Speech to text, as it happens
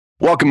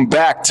Welcome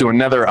back to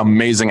another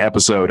amazing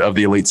episode of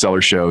the Elite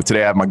Seller Show.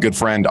 Today I have my good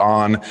friend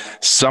on,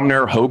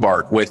 Sumner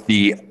Hobart, with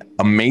the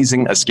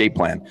amazing escape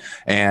plan.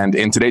 And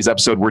in today's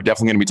episode, we're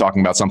definitely going to be talking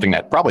about something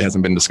that probably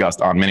hasn't been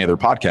discussed on many other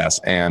podcasts,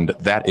 and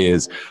that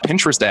is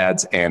Pinterest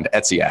ads and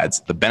Etsy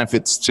ads, the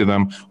benefits to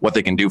them, what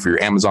they can do for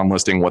your Amazon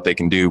listing, what they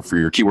can do for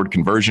your keyword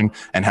conversion,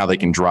 and how they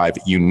can drive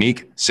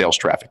unique sales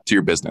traffic to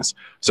your business.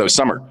 So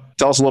Summer,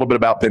 tell us a little bit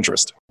about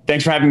Pinterest.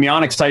 Thanks for having me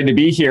on. Excited to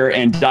be here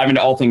and dive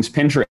into all things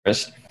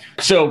Pinterest.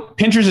 So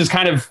Pinterest is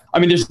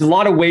there's a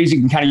lot of ways you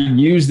can kind of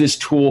use this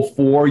tool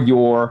for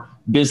your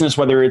business,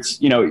 whether it's,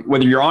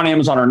 whether you're on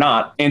Amazon or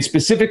not. And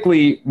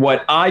specifically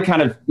what I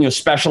kind of,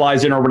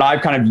 specialize in, or what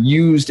I've kind of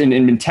used and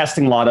been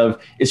testing a lot of,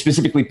 is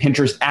specifically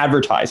Pinterest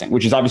advertising,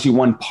 which is obviously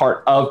one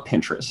part of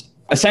Pinterest.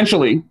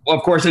 Essentially,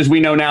 of course, as we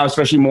know now,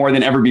 especially more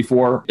than ever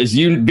before, as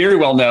you very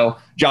well know,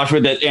 Joshua,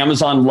 that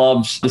Amazon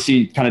loves to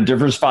see kind of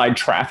diversified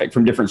traffic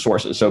from different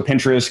sources. So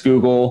Pinterest,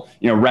 Google,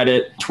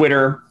 Reddit,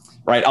 Twitter,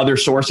 right? Other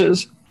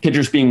sources.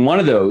 Pinterest being one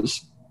of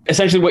those.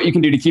 Essentially, what you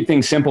can do to keep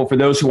things simple for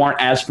those who aren't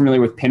as familiar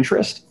with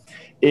Pinterest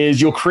is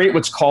you'll create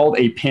what's called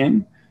a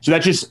pin. So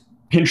that's just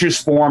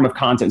Pinterest form of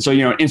content. So, an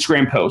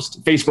Instagram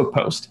post, Facebook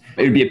post,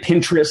 it would be a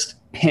Pinterest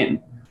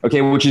pin,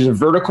 okay, which is a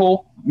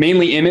vertical,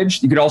 mainly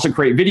image. You could also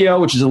create video,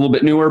 which is a little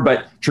bit newer,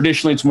 but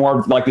traditionally it's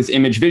more of like this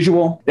image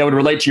visual that would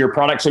relate to your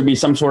product. So it'd be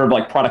some sort of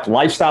like product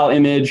lifestyle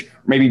image,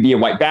 maybe be a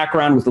white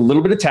background with a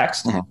little bit of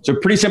text. So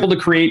pretty simple to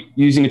create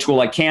using a tool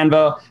like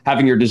Canva,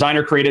 having your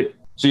designer create it.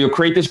 So you'll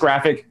create this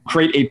graphic,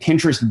 create a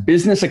Pinterest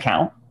business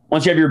account.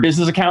 Once you have your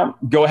business account,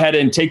 go ahead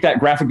and take that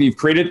graphic that you've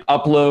created,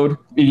 upload.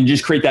 You can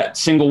just create that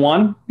single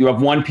one. You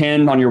have one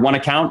pin on your one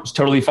account. It's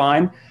totally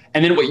fine.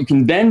 And then what you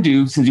can then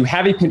do, since you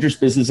have a Pinterest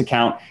business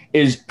account,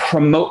 is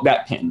promote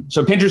that pin.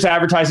 So Pinterest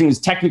advertising is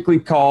technically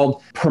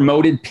called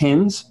promoted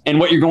pins. And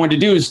what you're going to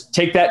do is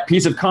take that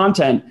piece of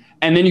content,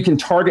 and then you can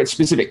target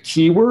specific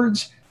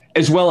keywords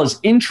as well as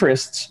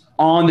interests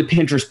on the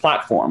Pinterest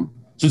platform.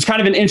 So it's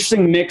kind of an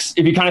interesting mix.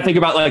 If you kind of think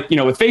about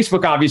with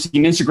Facebook, obviously,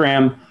 and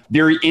Instagram,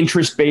 very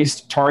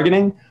interest-based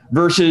targeting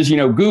versus,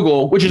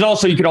 Google, which is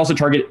also, you could also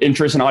target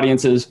interests and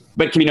audiences,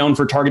 but can be known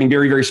for targeting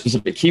very, very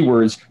specific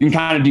keywords. You can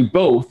kind of do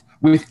both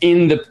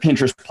within the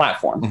Pinterest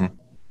platform.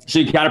 So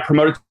you can kind of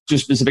promote it to a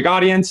specific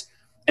audience,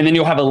 and then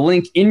you'll have a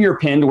link in your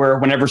pin where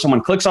whenever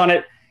someone clicks on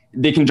it,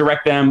 they can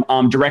direct them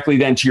directly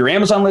then to your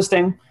Amazon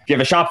listing. If you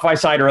have a Shopify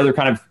site or other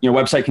kind of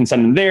website, can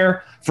send them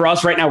there. For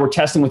us right now, we're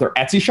testing with our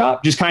Etsy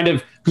shop, just kind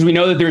of because we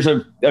know that there's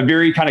a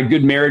very kind of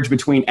good marriage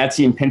between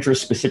Etsy and Pinterest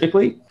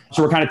specifically.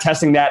 So we're kind of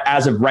testing that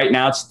as of right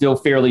now. It's still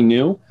fairly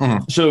new.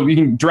 So you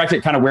can direct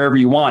it kind of wherever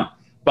you want.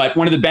 But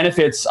one of the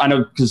benefits, I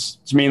know because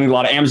it's mainly a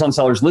lot of Amazon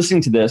sellers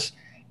listening to this,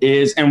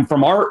 is, and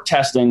from our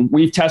testing,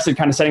 we've tested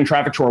kind of sending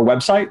traffic to our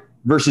website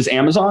versus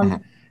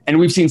Amazon. And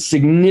we've seen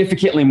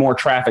significantly more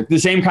traffic, the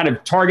same kind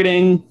of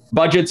targeting,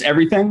 budgets,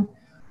 everything,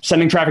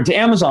 sending traffic to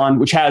Amazon,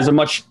 which has a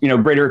much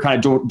greater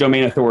kind of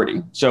domain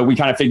authority. So we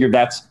kind of figured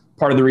that's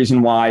part of the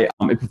reason why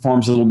it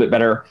performs a little bit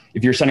better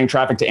if you're sending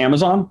traffic to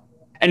Amazon.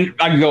 And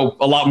I can go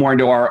a lot more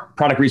into our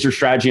product research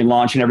strategy and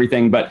launch and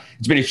everything, but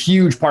it's been a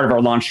huge part of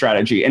our launch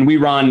strategy. And we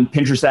run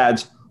Pinterest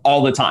ads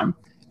all the time.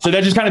 So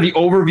that's just kind of the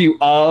overview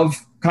of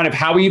kind of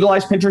how we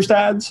utilize Pinterest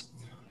ads.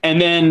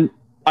 And then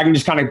I can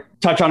just kind of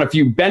touch on a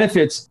few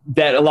benefits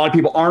that a lot of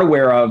people aren't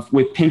aware of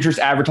with Pinterest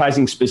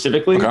advertising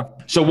specifically. Okay.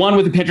 So one,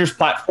 with the Pinterest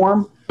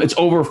platform, it's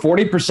over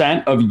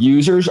 40% of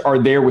users are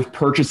there with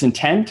purchase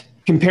intent,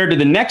 compared to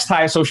the next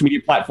highest social media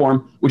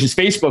platform, which is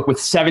Facebook, with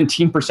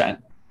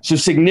 17%. So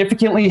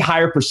significantly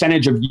higher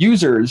percentage of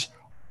users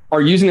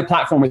are using the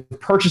platform with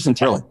purchase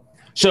intent. Really?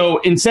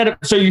 So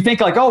so you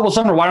think like, oh, well,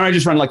 Sumner, why don't I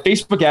just run like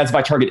Facebook ads if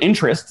I target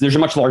interest? There's a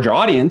much larger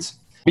audience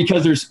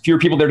because there's fewer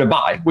people there to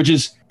buy, which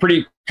is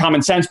pretty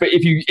common sense. But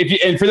if you,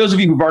 and for those of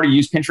you who've already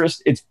used Pinterest,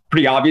 it's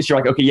pretty obvious. You're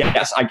like, okay,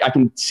 yes, I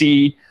can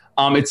see.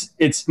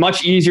 It's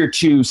much easier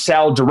to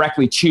sell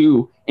directly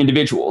to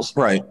individuals.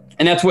 Right.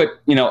 And that's what,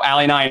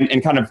 Allie and I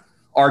and kind of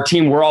our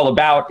team, we're all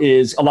about,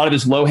 is a lot of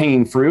this low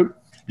hanging fruit.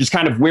 Just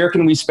kind of where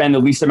can we spend the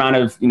least amount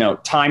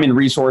of, time and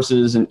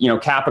resources and,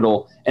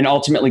 capital, and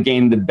ultimately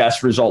gain the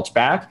best results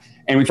back.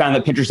 And we found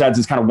that Pinterest ads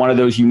is kind of one of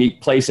those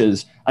unique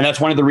places. And that's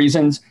one of the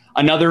reasons.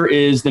 Another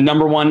is the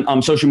number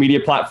one social media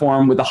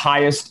platform with the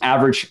highest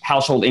average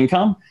household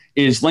income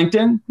is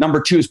LinkedIn. Number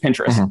two is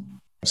Pinterest.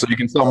 So you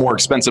can sell more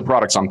expensive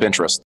products on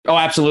Pinterest. Oh,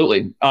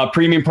 absolutely.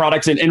 Premium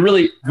products. And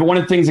really, one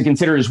of the things to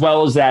consider as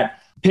well is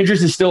that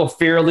Pinterest is still a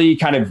fairly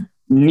kind of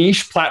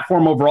niche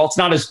platform overall. It's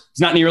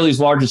not nearly as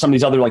large as some of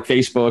these other like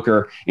Facebook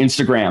or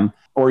Instagram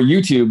or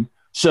YouTube.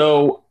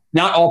 So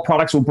not all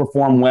products will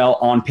perform well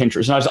on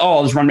Pinterest. And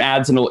I'll just run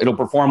ads and it'll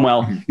perform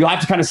well. You'll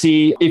have to kind of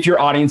see if your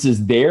audience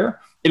is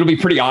there. It'll be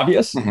pretty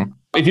obvious.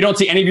 If you don't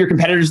see any of your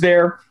competitors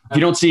there, if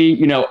you don't see,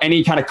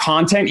 any kind of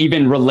content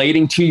even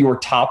relating to your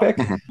topic,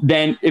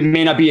 then it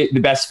may not be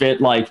the best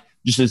fit. Like,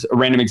 just as a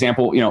random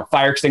example,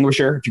 fire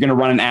extinguisher. If you're going to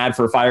run an ad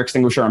for a fire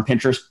extinguisher on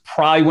Pinterest,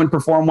 probably wouldn't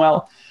perform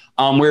well.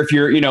 Where if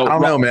you're, I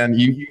don't know, man.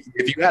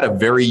 If you had a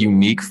very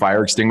unique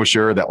fire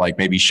extinguisher that like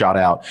maybe shot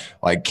out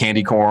like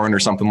candy corn or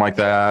something like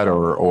that,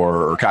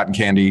 or cotton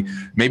candy,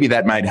 maybe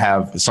that might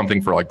have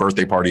something for like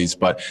birthday parties.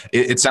 But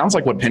it sounds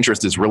like what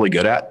Pinterest is really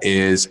good at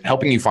is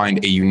helping you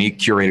find a unique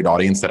curated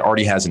audience that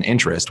already has an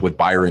interest with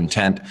buyer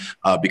intent,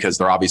 because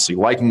they're obviously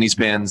liking these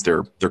pins,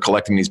 they're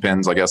collecting these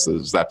pins. I guess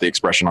is that the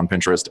expression on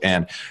Pinterest?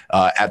 And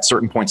at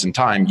certain points in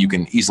time, you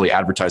can easily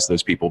advertise to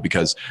those people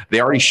because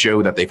they already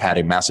show that they've had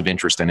a massive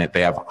interest in it.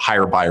 They have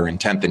higher buyer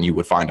intent than you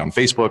would find on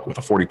Facebook, with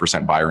a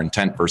 40% buyer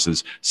intent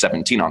versus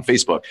 17 on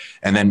Facebook.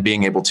 And then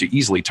being able to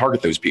easily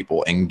target those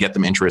people and get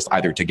them interest,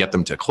 either to get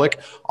them to click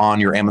on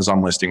your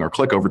Amazon listing or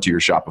click over to your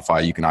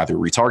Shopify. You can either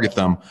retarget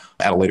them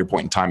at a later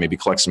point in time, maybe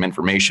collect some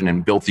information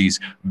and build these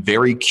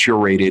very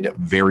curated,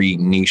 very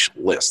niche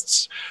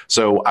lists.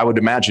 So I would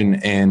imagine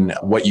in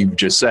what you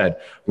just said,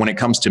 when it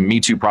comes to Me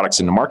Too products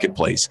in the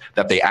marketplace,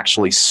 that they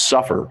actually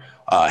suffer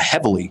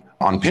heavily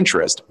on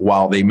Pinterest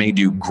while they may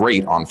do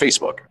great on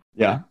Facebook.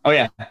 Yeah. Oh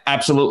yeah,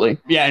 absolutely.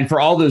 Yeah. And for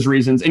all those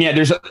reasons, and yeah,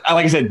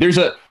 like I said,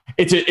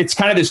 it's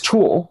kind of this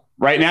tool,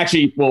 right? And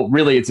actually, well,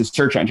 really it's a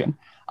search engine.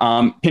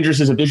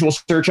 Pinterest is a visual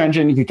search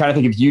engine. You can kind of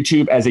think of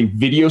YouTube as a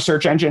video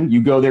search engine.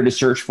 You go there to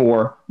search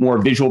for more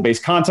visual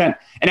based content.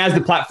 And as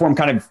the platform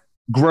kind of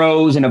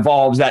grows and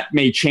evolves, that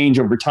may change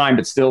over time,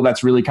 but still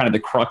that's really kind of the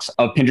crux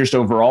of Pinterest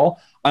overall.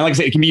 And like I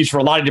said, it can be used for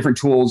a lot of different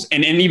tools,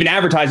 and even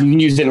advertising, you can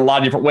use it in a lot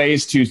of different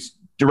ways to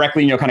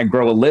directly, kind of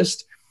grow a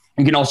list.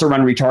 You can also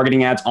run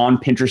retargeting ads on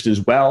Pinterest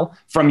as well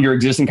from your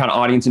existing kind of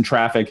audience and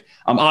traffic.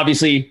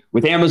 Obviously,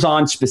 with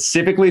Amazon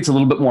specifically, it's a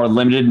little bit more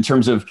limited in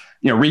terms of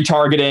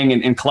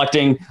retargeting and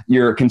collecting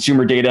your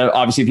consumer data.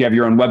 Obviously, if you have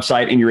your own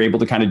website and you're able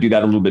to kind of do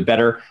that a little bit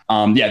better,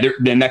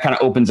 then that kind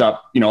of opens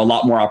up a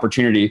lot more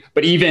opportunity.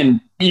 But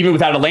even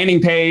without a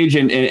landing page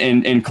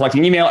and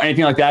collecting email or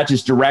anything like that,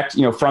 just direct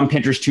from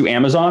Pinterest to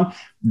Amazon,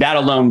 that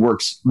alone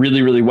works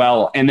really, really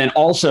well. And then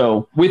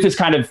also with this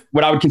kind of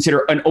what I would consider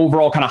an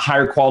overall kind of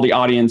higher quality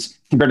audience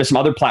compared to some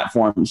other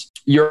platforms,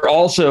 you're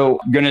also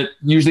going to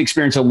usually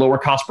experience a lower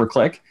cost per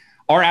click.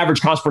 Our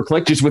average cost per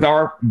click, just with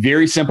our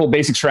very simple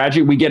basic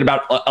strategy, we get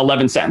about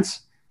 11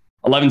 cents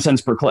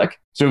per click.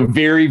 So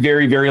very,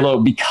 very, very low,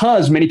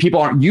 because many people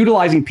aren't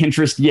utilizing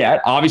Pinterest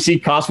yet. Obviously,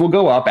 costs will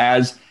go up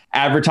as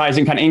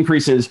advertising kind of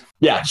increases.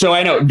 Yeah. So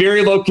I know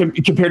very low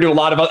compared to a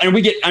lot of other, and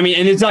and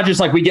it's not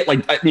just like we get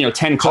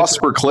 10 cost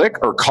per click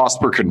or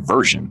cost per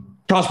conversion?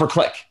 Cost per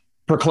click.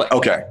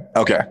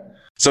 Okay.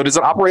 So does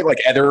it operate like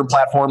other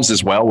platforms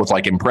as well, with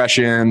like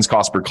impressions,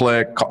 cost per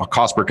click,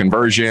 cost per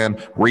conversion,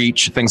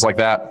 reach, things like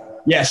that?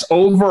 Yes.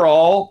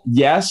 Overall,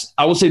 yes.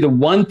 I will say the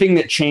one thing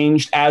that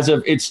changed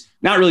it's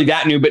not really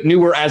that new, but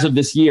newer as of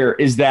this year,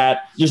 is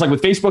that just like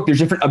with Facebook, there's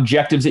different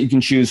objectives that you can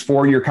choose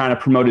for your kind of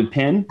promoted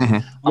pin.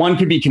 Mm-hmm. One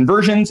could be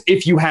conversions.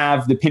 If you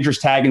have the Pinterest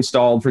tag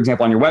installed, for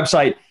example, on your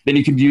website, then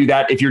you can do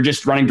that. If you're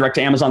just running direct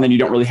to Amazon, then you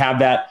don't really have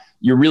that.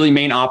 Your really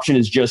main option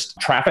is just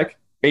traffic,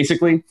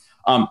 basically,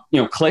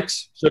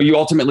 clicks. So you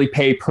ultimately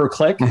pay per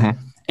click. Mm-hmm.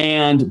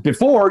 And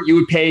before, you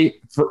would pay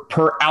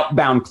per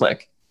outbound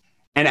click.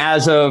 And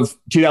as of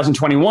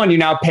 2021, you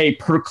now pay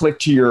per click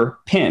to your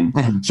pin.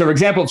 Mm-hmm. So for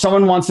example, if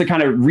someone wants to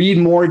kind of read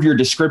more of your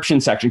description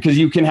section, because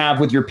you can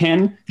have with your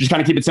pin, just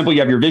kind of keep it simple, you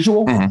have your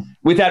visual. Mm-hmm.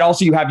 With that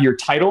also, you have your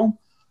title,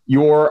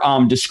 your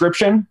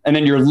description, and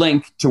then your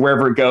link to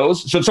wherever it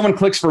goes. So if someone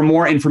clicks for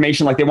more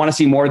information, like they want to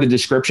see more of the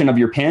description of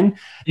your pin,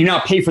 you now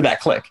pay for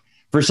that click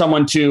for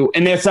someone to,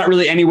 and that's not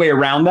really any way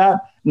around that.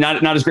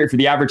 Not as great for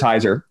the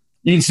advertiser.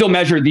 You can still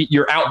measure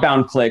your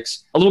outbound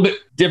clicks. A little bit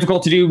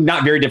difficult to do,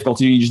 not very difficult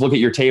to do. You just look at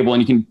your table and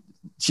you can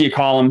see a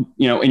column,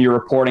 in your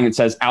reporting, it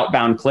says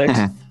outbound clicks.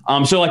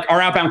 Mm-hmm. So like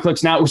our outbound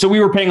clicks now, so we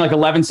were paying like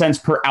 11 cents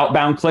per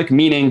outbound click,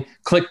 meaning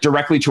click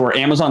directly to our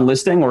Amazon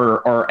listing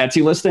or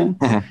Etsy listing.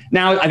 Mm-hmm.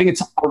 Now I think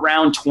it's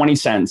around 20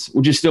 cents,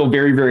 which is still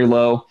very, very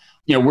low.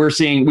 We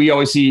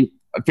always see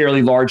a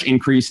fairly large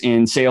increase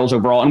in sales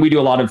overall. And we do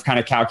a lot of kind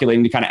of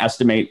calculating to kind of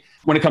estimate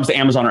when it comes to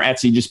Amazon or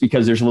Etsy, just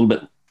because there's a little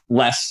bit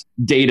less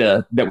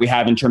data that we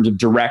have in terms of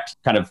direct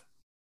kind of,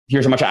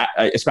 here's how much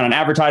I spent on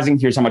advertising,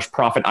 here's how much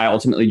profit I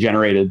ultimately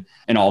generated,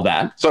 and all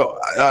that. So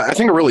I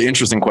think a really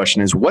interesting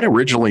question is, what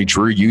originally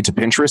drew you to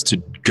Pinterest to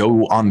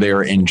go on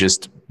there and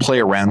just play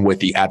around with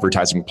the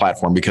advertising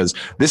platform? Because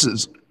this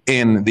is,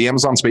 in the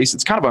Amazon space,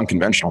 it's kind of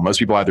unconventional. Most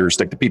people either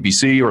stick to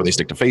PPC or they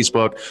stick to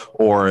Facebook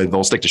or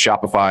they'll stick to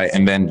Shopify.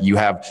 And then you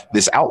have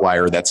this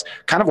outlier that's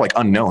kind of like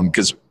unknown.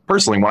 Because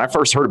personally, when I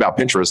first heard about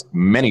Pinterest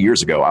many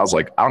years ago, I was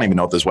like, I don't even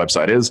know what this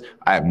website is.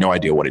 I have no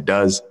idea what it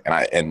does.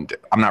 And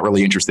I'm not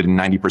really interested in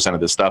 90% of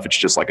this stuff. It's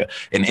just like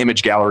an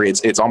image gallery.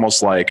 It's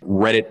almost like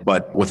Reddit,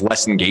 but with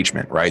less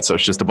engagement, right? So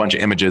it's just a bunch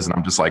of images and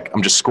I'm just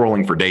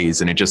scrolling for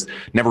days, and it just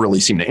never really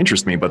seemed to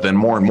interest me. But then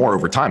more and more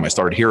over time, I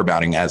started hearing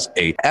about it as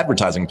a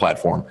advertising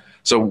platform.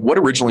 So what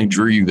originally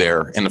drew you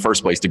there in the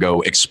first place to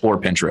go explore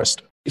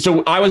Pinterest?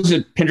 So I was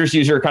a Pinterest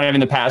user kind of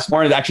in the past,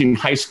 more actually in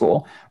high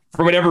school.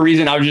 For whatever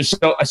reason, I was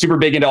just super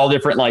big into all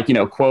different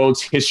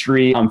quotes,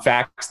 history,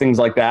 facts, things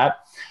like that,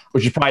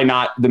 which is probably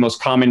not the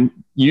most common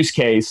use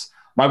case.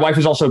 My wife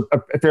is also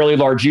a fairly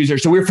large user.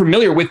 So we're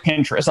familiar with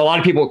Pinterest. A lot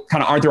of people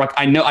kind of aren't. They're like,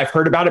 I know I've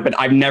heard about it, but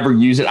I've never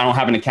used it. I don't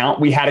have an account.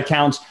 We had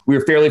accounts. We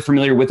were fairly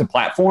familiar with the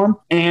platform.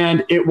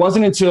 And it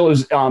wasn't until it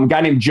was a guy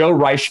named Joe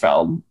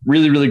Reichfeld,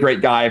 really, really great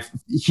guy.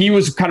 He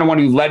was kind of one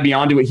who led me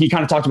onto it. He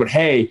kind of talked about,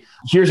 hey,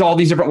 here's all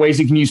these different ways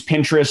you can use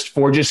Pinterest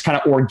for just kind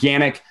of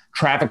organic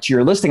traffic to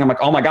your listing. I'm like,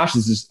 oh my gosh,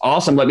 this is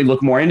awesome. Let me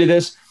look more into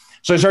this.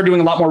 So I started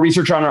doing a lot more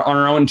research on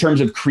our own in terms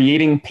of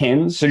creating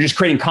pins. So just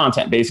creating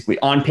content basically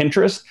on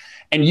Pinterest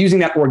and using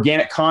that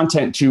organic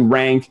content to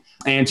rank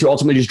and to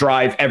ultimately just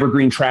drive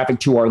evergreen traffic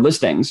to our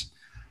listings.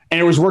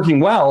 And it was working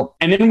well.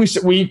 And then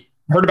we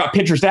heard about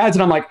Pinterest ads,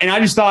 and I'm like, and I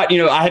just thought,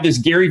 I had this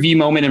Gary Vee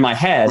moment in my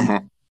head.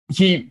 Mm-hmm.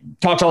 He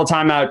talks all the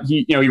time about,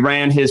 he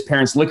ran his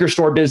parents' liquor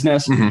store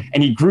business, mm-hmm.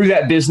 and he grew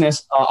that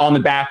business on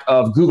the back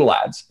of Google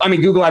ads. I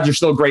mean, Google ads are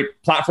still a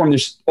great platform.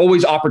 There's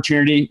always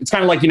opportunity. It's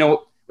kind of like,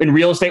 in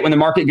real estate, when the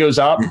market goes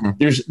up, mm-hmm.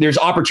 there's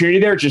opportunity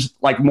there. It's just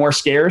like more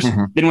scarce.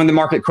 Mm-hmm. Then when the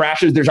market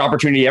crashes, there's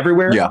opportunity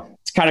everywhere. Yeah.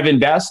 To kind of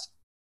invest.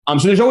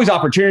 So there's always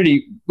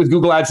opportunity with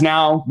Google ads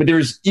now, but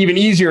there's even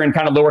easier and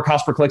kind of lower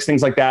cost per clicks,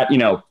 things like that,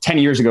 10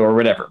 years ago or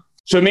whatever.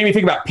 So it made me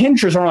think about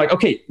Pinterest. And I'm like,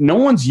 okay, no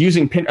one's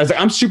using Pinterest. I was like,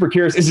 I'm super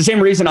curious. It's the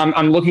same reason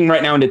I'm looking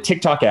right now into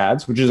TikTok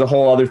ads, which is a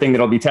whole other thing that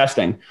I'll be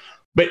testing.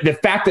 But the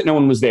fact that no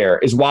one was there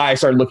is why I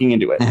started looking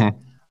into it. Mm-hmm.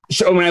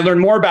 So when I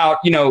learned more about,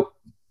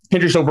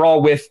 Pinterest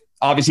overall with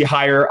obviously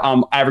higher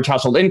average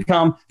household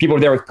income, people are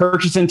there with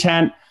purchase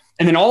intent.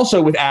 And then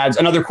also with ads,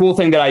 another cool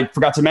thing that I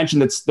forgot to mention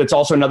that's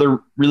also another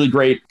really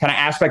great kind of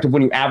aspect of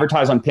when you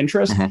advertise on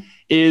Pinterest mm-hmm.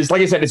 is,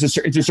 like I said, it's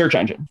a search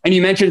engine. And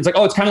you mentioned it's like,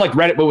 oh, it's kind of like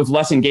Reddit, but with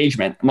less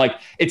engagement. I'm like,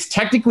 it's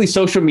technically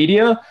social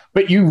media,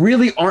 but you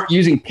really aren't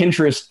using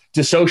Pinterest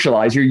to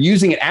socialize. You're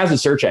using it as a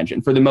search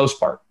engine for the most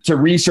part to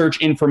research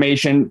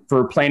information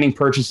for planning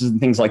purchases and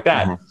things like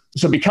that. Mm-hmm.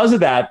 So because of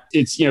that,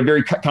 it's,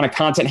 very kind of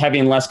content heavy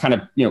and less kind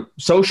of,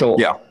 social.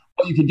 Yeah.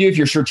 What you can do if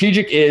you're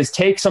strategic is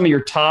take some of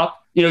your top,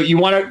 you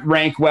want to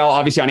rank well,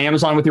 obviously on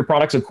Amazon with your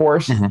products, of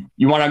course. Mm-hmm.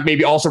 You want to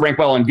maybe also rank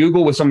well on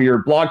Google with some of your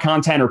blog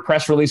content or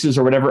press releases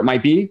or whatever it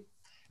might be.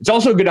 It's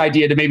also a good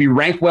idea to maybe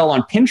rank well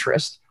on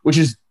Pinterest, which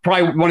is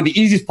probably one of the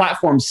easiest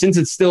platforms since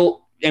it's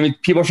still,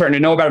 people are starting to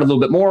know about it a little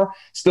bit more,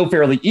 still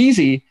fairly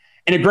easy.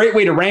 And a great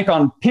way to rank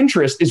on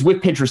Pinterest is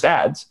with Pinterest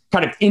ads,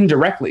 kind of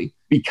indirectly,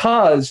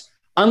 because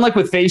unlike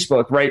with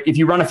Facebook, right? If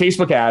you run a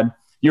Facebook ad,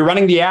 you're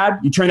running the ad,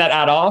 you turn that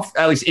ad off,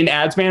 at least in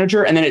Ads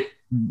Manager, and then it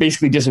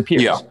basically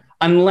disappears. Yeah.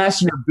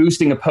 Unless you're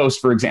boosting a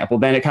post, for example,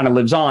 then it kind of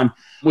lives on.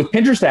 With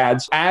Pinterest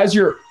ads, as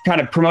you're kind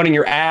of promoting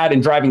your ad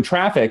and driving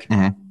traffic,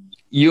 mm-hmm.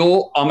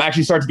 you'll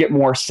actually start to get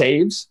more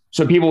saves.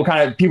 So people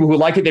who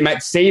like it, they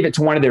might save it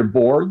to one of their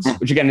boards, mm-hmm.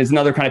 which again is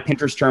another kind of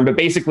Pinterest term, but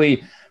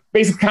basically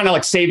kind of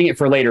like saving it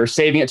for later,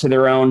 saving it to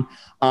their own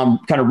kind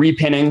of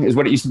repinning is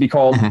what it used to be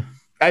called. Mm-hmm.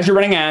 As you're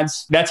running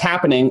ads, that's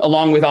happening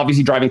along with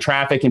obviously driving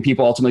traffic and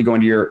people ultimately going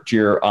to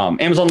your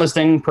Amazon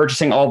listing,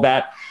 purchasing all of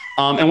that.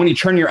 And when you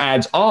turn your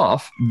ads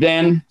off,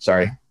 then,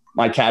 sorry,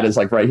 my cat is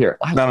like right here.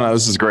 No,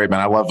 this is great, man.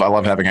 I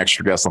love having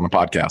extra guests on the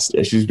podcast.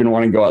 Yeah, she's been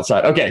wanting to go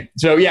outside. Okay.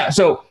 So yeah.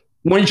 So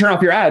when you turn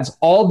off your ads,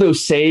 all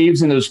those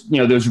saves and those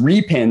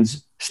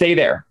repins stay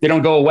there. They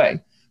don't go away.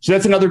 So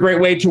that's another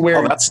great way to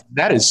where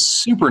that is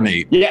super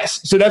neat.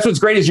 Yes. So that's what's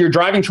great is you're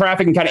driving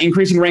traffic and kind of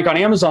increasing rank on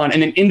Amazon,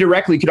 and then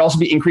indirectly could also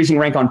be increasing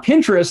rank on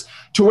Pinterest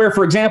to where,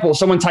 for example,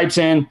 someone types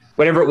in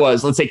whatever it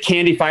was, let's say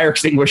candy fire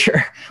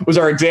extinguisher was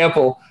our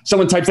example.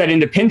 Someone types that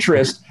into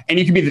Pinterest and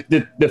you could be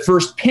the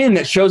first pin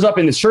that shows up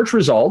in the search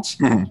results.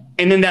 Mm-hmm.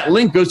 And then that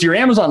link goes to your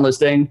Amazon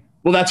listing.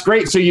 Well, that's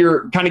great. So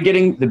you're kind of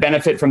getting the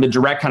benefit from the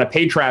direct kind of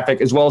paid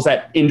traffic as well as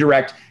that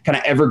indirect kind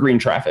of evergreen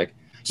traffic.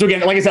 So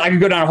again, like I said, I could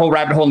go down a whole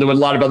rabbit hole into a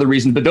lot of other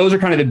reasons, but those are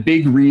kind of the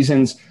big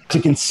reasons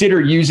to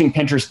consider using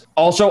Pinterest.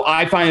 Also,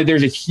 I find that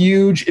there's a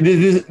huge,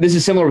 this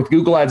is similar with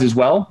Google ads as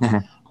well. Mm-hmm.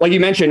 Like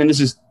you mentioned, and this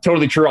is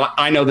totally true.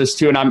 I know this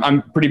too, and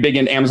I'm pretty big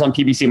in Amazon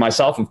PPC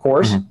myself, of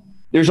course. Mm-hmm.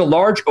 There's a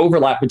large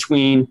overlap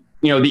between,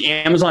 the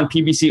Amazon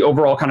PPC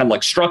overall kind of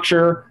like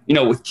structure,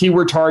 with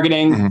keyword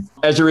targeting mm-hmm.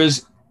 as there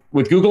is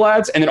with Google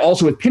ads, and then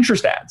also with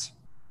Pinterest ads.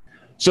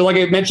 So like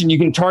I mentioned, you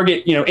can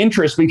target,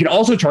 interest, but you can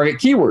also target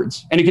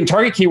keywords, and you can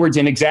target keywords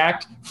in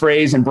exact,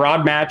 phrase, and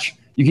broad match.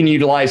 You can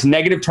utilize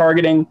negative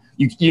targeting.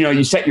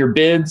 You set your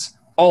bids,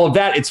 all of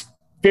that. It's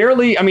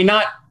fairly,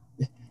 not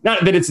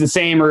that it's the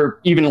same or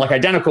even like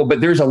identical,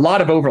 but there's a lot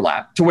of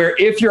overlap to where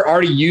if you're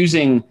already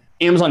using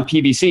Amazon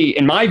PPC,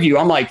 in my view,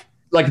 I'm like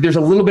there's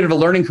a little bit of a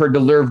learning curve to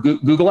learn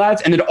Google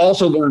ads and then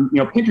also learn,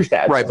 Pinterest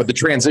ads. Right. But the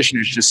transition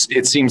is just,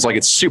 it seems like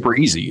it's super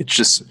easy. It's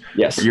just,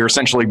 yes, you're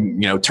essentially,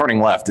 turning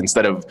left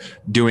instead of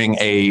doing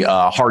a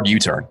hard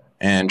U-turn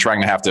and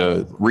trying to have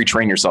to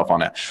retrain yourself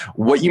on it.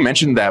 What you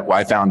mentioned that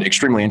I found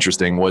extremely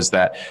interesting was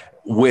that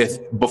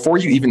before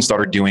you even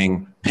started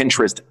doing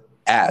Pinterest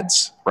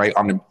ads, right,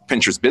 on the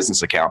Pinterest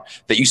business account,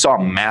 that you saw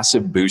a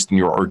massive boost in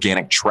your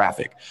organic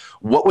traffic.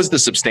 What was the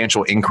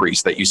substantial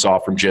increase that you saw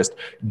from just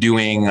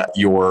doing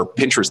your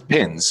Pinterest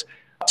pins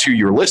to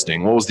your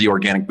listing? What was the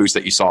organic boost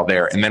that you saw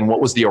there? And then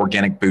what was the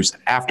organic boost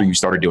after you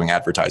started doing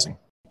advertising?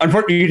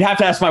 Unfortunately, you'd have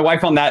to ask my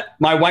wife on that.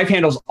 My wife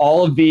handles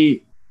all of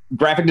the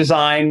graphic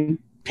design,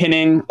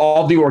 pinning,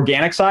 all the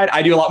organic side.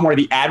 I do a lot more of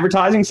the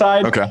advertising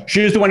side. Okay.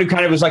 She was the one who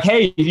kind of was like,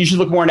 hey, you should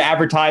look more into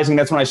advertising.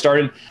 That's when I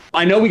started.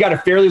 I know we got a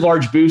fairly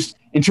large boost.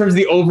 In terms of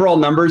the overall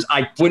numbers,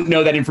 I wouldn't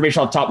know that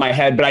information off the top of my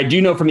head, but I do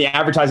know from the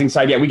advertising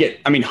side, we get,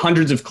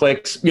 hundreds of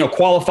clicks,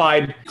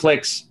 qualified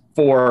clicks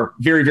for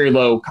very, very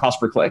low cost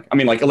per click.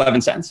 Like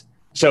 11 cents.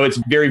 So it's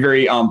very,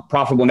 very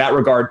profitable in that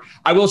regard.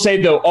 I will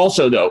say though,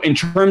 in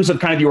terms of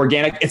kind of the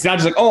organic, it's not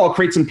just like, oh, I'll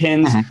create some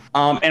pins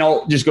and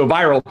I'll just go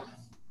viral.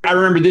 I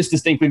remember this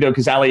distinctly though,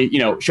 because Ali,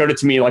 showed it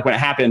to me like when it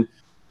happened.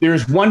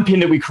 There's one pin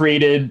that we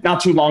created not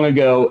too long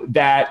ago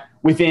that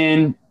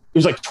it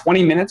was like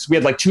 20 minutes. We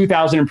had like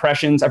 2,000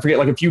 impressions. I forget,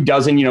 like a few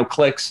dozen,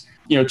 clicks,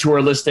 to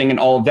our listing and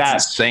all of that.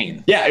 That's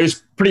insane. Yeah, it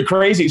was pretty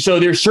crazy. So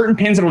there's certain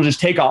pins that will just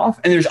take off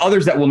and there's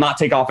others that will not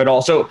take off at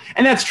all. So,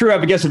 and that's true,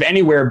 I guess, of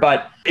anywhere,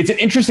 but it's an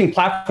interesting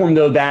platform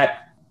though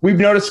that we've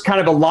noticed kind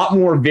of a lot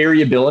more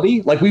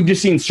variability. Like we've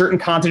just seen certain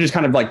content just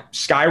kind of like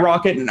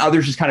skyrocket and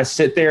others just kind of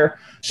sit there.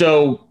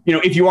 So,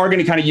 if you are going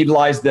to kind of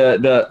utilize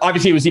the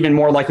obviously it was even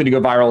more likely to go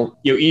viral,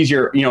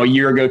 easier, a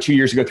year ago, 2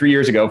 years ago, 3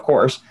 years ago, of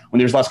course, when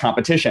there's less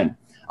competition.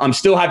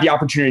 Still have the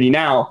opportunity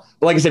now.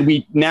 But like I said,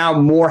 we now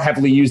more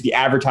heavily use the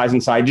advertising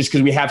side just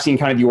because we have seen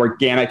kind of the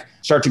organic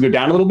start to go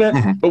down a little bit.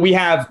 But we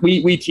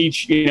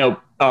teach,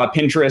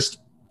 Pinterest.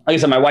 Like I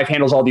said, my wife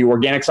handles all the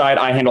organic side.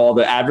 I handle all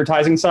the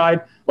advertising side.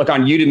 Like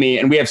on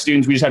Udemy, and we have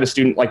students. We just had a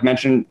student like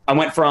mention, I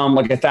went from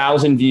like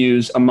 1,000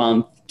 views a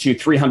month to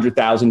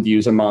 300,000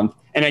 views a month.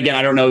 And again,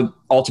 I don't know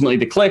ultimately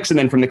the clicks, and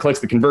then from the clicks,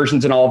 the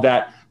conversions and all of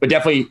that. But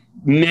definitely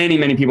many,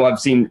 many people have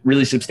seen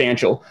really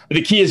substantial. But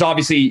the key is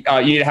obviously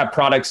you need to have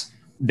products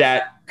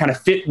that kind of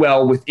fit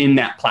well within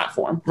that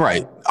platform.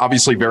 Right.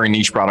 Obviously very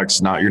niche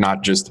products. You're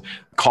not just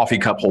coffee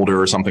cup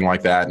holder or something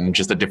like that and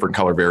just a different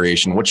color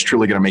variation. What's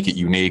truly going to make it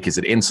unique? Is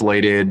it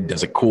insulated?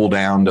 Does it cool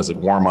down? Does it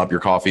warm up your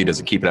coffee? Does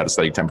it keep it at a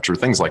steady temperature?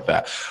 Things like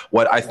that.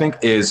 What I think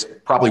is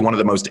probably one of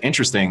the most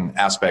interesting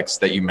aspects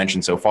that you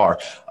mentioned so far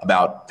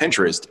about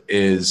Pinterest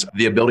is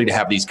the ability to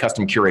have these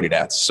custom curated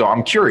ads. So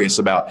I'm curious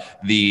about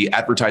the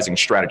advertising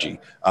strategy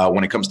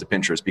when it comes to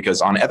Pinterest,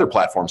 because on other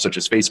platforms such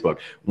as Facebook,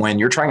 when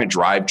you're trying to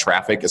drive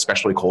traffic,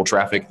 especially cold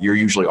traffic, you're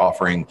usually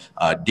offering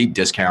deep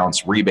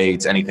discounts,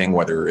 rebates, anything,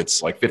 whether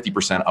it's like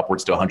 50%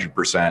 upwards to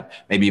 100%,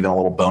 maybe even a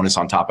little bonus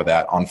on top of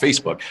that on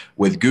Facebook.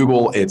 With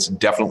Google, it's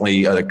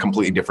definitely a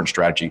completely different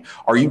strategy.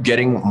 Are you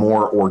getting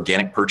more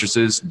organic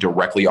purchases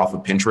directly off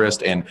of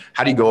Pinterest? And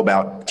how do you go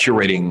about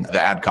curating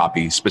the ad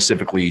copy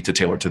specifically to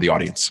tailor to the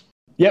audience?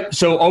 Yep.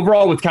 So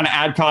overall with kind of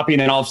ad copy and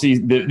then obviously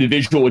the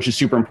visual, which is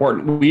super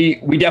important, we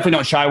definitely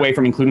don't shy away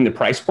from including the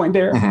price point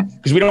there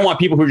because we don't want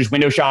people who are just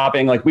window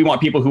shopping. Like we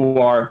want people who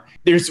are,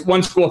 there's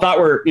one school of thought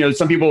where,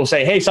 some people will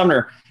say, hey,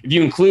 Sumner, if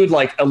you include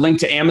like a link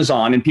to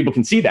Amazon and people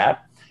can see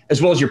that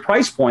as well as your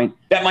price point,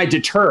 that might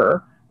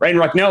deter, right? And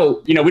we're like,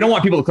 no, we don't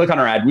want people to click on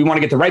our ad. We want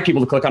to get the right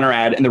people to click on our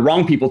ad and the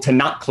wrong people to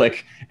not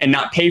click and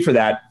not pay for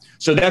that.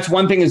 So that's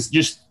one thing is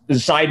just the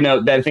side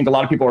note that I think a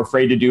lot of people are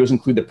afraid to do is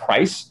include the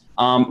price.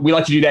 We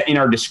like to do that in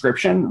our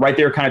description right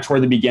there kind of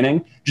toward the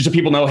beginning, just so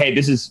people know, hey,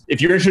 this is, if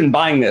you're interested in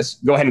buying this,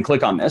 go ahead and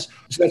click on this.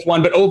 So that's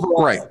one, but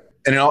overall. Right.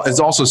 And it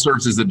also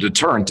serves as a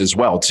deterrent as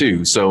well,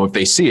 too. So if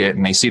they see it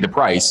and they see the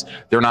price,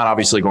 they're not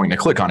obviously going to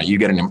click on it. You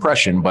get an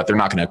impression, but you're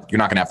not going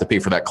to have to pay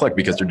for that click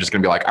because they're just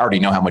going to be like, I already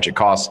know how much it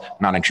costs.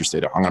 Not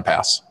interested. I'm going to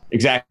pass.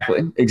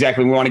 Exactly.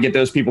 We want to get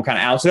those people kind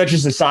of out. So that's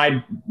just a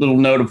side little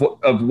note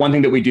of one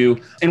thing that we do.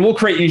 And we'll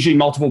create usually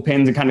multiple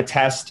pins and kind of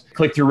test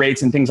click-through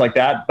rates and things like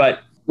that.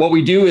 But what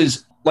we do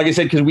is, like I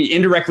said, because we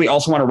indirectly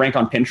also want to rank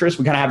on Pinterest,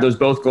 we kind of have those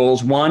both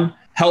goals. One,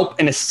 help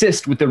and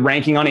assist with the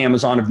ranking on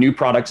Amazon of new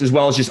products, as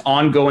well as just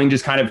ongoing,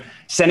 just kind of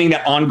sending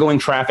that ongoing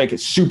traffic.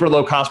 It's super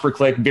low cost per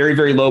click, very,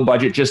 very low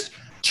budget, just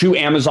to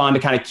Amazon to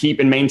kind of keep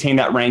and maintain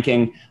that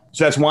ranking.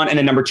 So that's one. And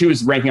then number two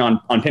is ranking on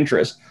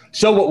Pinterest.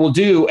 So what we'll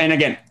do, and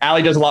again,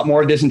 Ali does a lot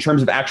more of this in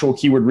terms of actual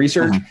keyword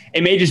research.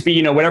 It may just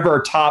be, whatever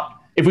our top,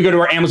 if we go to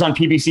our Amazon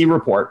PPC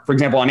report, for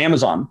example, on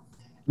Amazon,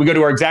 we go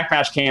to our exact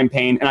match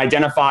campaign and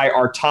identify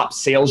our top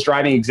sales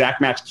driving exact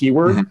match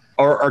keyword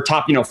or our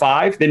top,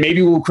 5, then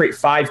maybe we'll create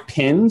 5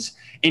 pins.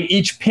 In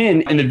each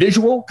pin in the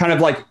visual, kind of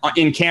like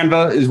in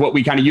Canva is what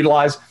we kind of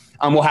utilize.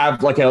 We'll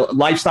have like a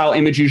lifestyle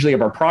image usually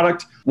of our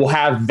product. We'll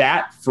have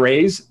that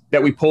phrase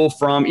that we pull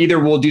from either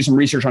we'll do some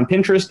research on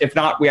Pinterest. If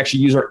not, we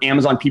actually use our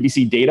Amazon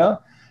PPC data,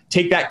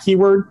 take that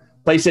keyword,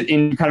 place it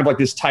in kind of like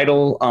this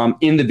title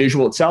in the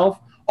visual itself.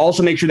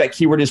 Also make sure that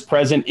keyword is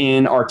present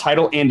in our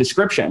title and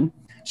description.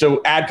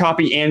 So ad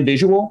copy and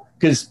visual,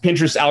 because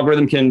Pinterest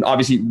algorithm can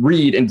obviously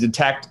read and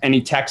detect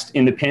any text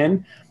in the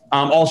pin.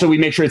 Also, we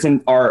make sure it's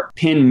in our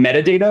pin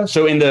metadata.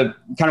 So in the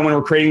kind of when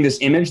we're creating this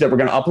image that we're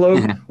going to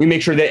upload, we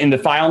make sure that in the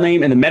file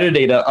name and the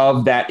metadata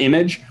of that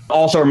image,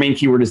 also our main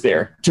keyword is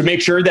there to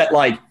make sure that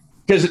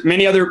because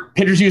many other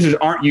Pinterest users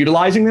aren't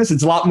utilizing this,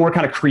 it's a lot more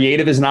kind of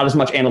creative, is not as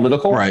much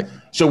analytical. Right.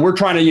 So we're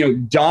trying to,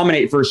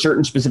 dominate for a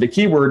certain specific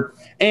keyword.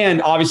 And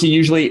obviously,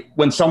 usually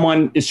when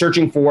someone is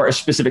searching for a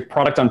specific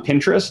product on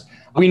Pinterest,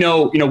 we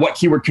know, what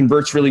keyword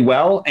converts really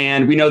well.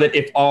 And we know that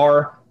if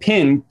our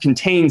pin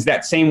contains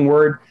that same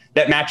word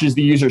that matches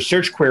the user's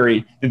search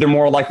query, that they're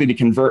more likely to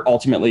convert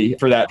ultimately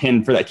for that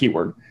pin, for that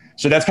keyword.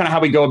 So that's kind of how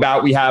we go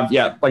about. We have,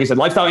 like I said,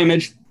 lifestyle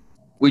image.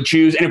 We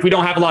choose, and if we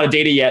don't have a lot of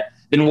data yet,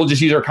 then we'll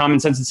just use our common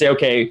sense and say,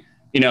 okay,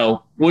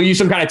 we'll use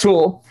some kind of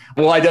tool.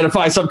 We'll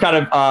identify some kind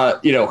of,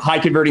 high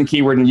converting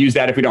keyword and use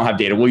that. If we don't have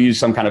data, we'll use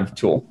some kind of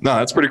tool. No,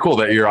 that's pretty cool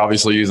that you're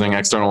obviously using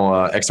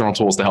external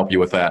tools to help you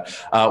with that.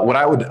 What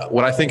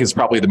I think is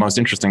probably the most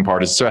interesting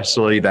part is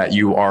especially that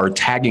you are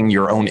tagging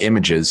your own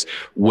images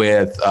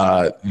with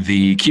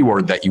the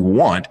keyword that you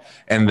want,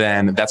 and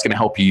then that's going to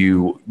help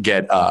you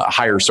get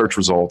higher search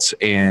results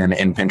in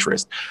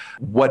Pinterest.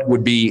 What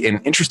would be an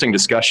interesting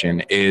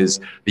discussion is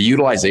the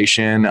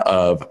utilization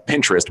of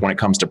Pinterest when it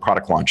comes to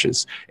product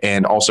launches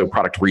and also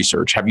product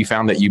research. Have you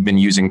found that you've been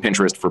using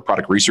Pinterest for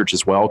product research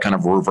as well, kind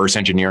of reverse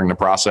engineering the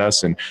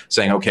process and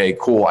saying, okay,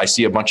 cool, I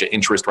see a bunch of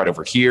interest right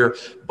over here,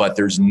 but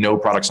there's no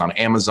products on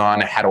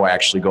Amazon. How do I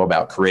actually go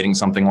about creating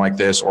something like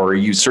this? Or are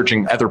you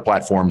searching other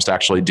platforms to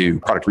actually do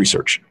product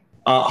research?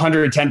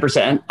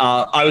 110%.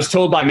 I was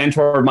told by a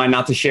mentor of mine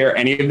not to share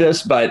any of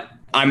this, but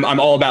I'm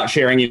all about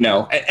sharing,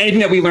 anything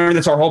that we learned.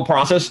 That's our whole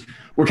process.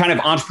 We're kind of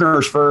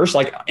entrepreneurs first,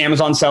 like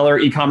Amazon seller,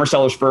 e-commerce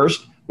sellers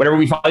first. Whatever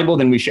we find valuable,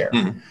 then we share.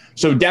 Mm-hmm.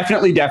 So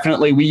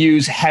definitely, we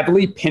use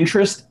heavily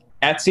Pinterest,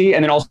 Etsy,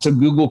 and then also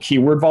Google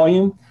keyword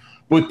volume.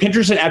 With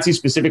Pinterest and Etsy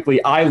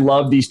specifically, I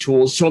love these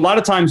tools. So a lot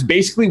of times,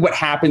 basically what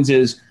happens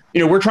is,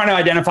 we're trying to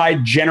identify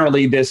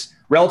generally this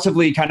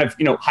relatively kind of,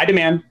 high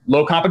demand,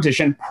 low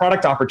competition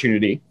product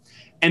opportunity.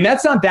 And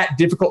that's not that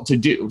difficult to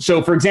do.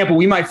 So for example,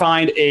 we might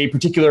find a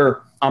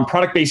particular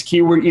product-based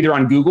keyword either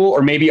on Google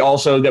or maybe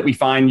also that we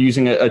find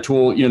using a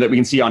tool, that we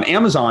can see on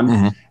Amazon.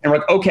 Mm-hmm. And we're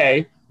like,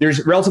 okay,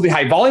 there's relatively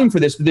high volume for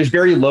this, but there's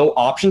very low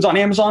options on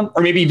Amazon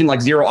or maybe even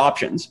like zero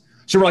options.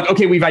 So we're like,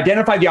 okay, we've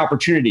identified the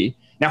opportunity.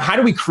 Now, how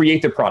do we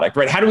create the product,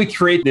 right? How do we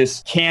create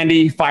this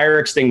candy fire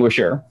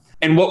extinguisher?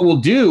 And what we'll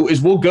do is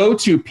we'll go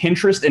to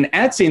Pinterest and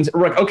Etsy and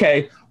we're like,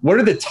 okay, what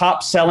are the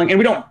top selling? And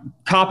we don't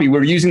copy,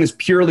 we're using this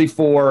purely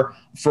for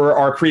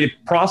our creative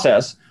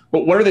process.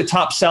 But what are the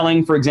top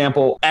selling, for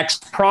example, X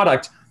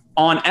product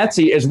on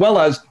Etsy, as well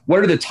as what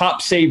are the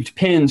top saved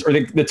pins or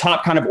the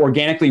top kind of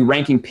organically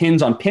ranking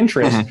pins on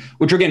Pinterest, mm-hmm.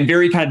 which are, again,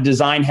 very kind of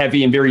design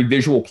heavy and very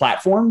visual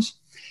platforms.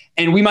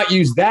 And we might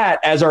use that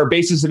as our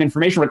basis of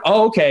information. Like,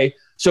 oh, okay.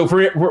 So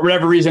for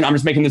whatever reason, I'm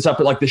just making this up,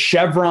 but like the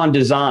chevron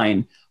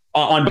design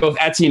on both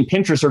Etsy and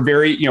Pinterest are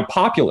very,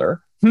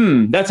 popular.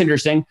 That's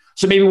interesting.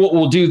 So maybe what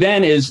we'll do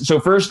then is, so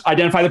first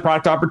identify the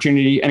product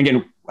opportunity. And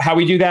again, how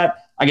we do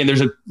that, again,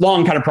 there's a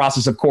long kind of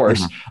process, of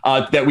course,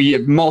 mm-hmm. That we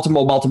have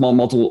multiple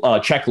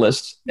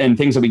checklists and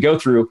things that we go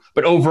through.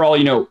 But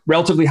overall,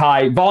 relatively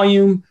high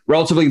volume,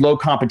 relatively low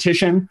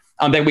competition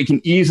that we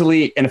can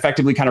easily and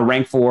effectively kind of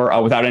rank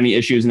for without any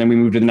issues. And then we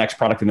move to the next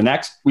product and the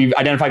next. We've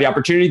identified the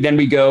opportunity. Then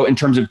we go in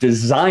terms of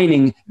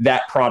designing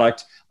that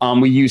product.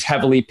 We use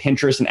heavily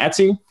Pinterest and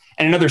Etsy.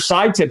 And another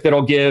side tip that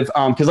I'll give,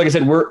 because like I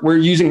said, we're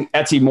using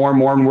Etsy more and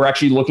more, and we're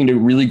actually looking to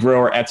really grow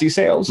our Etsy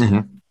sales.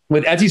 Mm-hmm.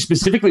 With Etsy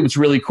specifically, what's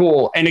really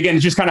cool, and again,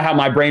 it's just kind of how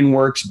my brain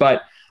works,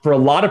 but for a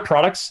lot of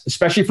products,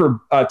 especially for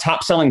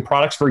top selling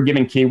products for a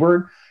given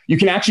keyword, you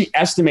can actually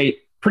estimate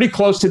pretty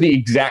close to the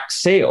exact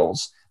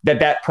sales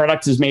that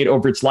product has made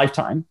over its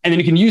lifetime. And then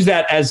you can use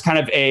that as kind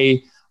of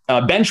a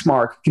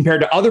benchmark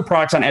compared to other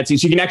products on Etsy.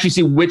 So you can actually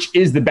see which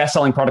is the best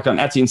selling product on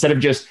Etsy instead of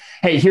just,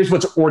 hey, here's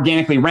what's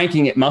organically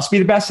ranking. It must be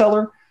the best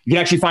seller. You can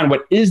actually find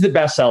what is the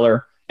best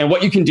seller. And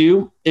what you can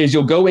do is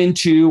you'll go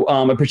into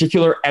a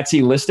particular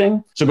Etsy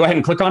listing. So go ahead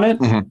and click on it.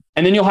 Mm-hmm.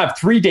 And then you'll have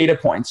 3 data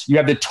points. You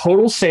have the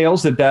total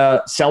sales that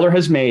the seller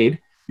has made.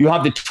 You'll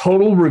have the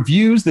total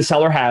reviews the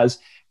seller has,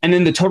 and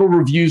then the total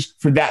reviews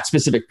for that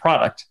specific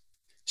product.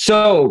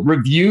 So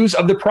reviews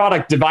of the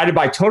product divided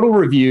by total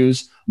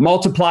reviews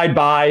multiplied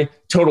by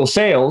total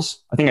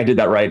sales. I think I did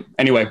that right.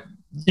 Anyway,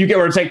 you get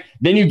what I'm saying.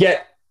 Then you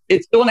get,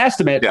 it's still an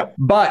estimate,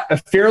 but a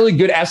fairly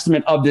good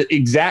estimate of the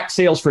exact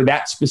sales for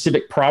that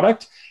specific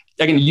product.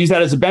 I can use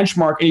that as a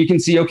benchmark, and you can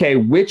see, okay,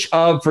 which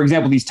of, for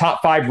example, these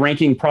top 5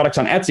 ranking products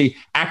on Etsy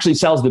actually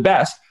sells the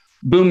best.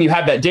 Boom, you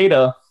have that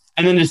data.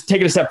 And then just take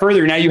it a step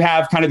further. Now you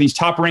have kind of these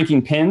top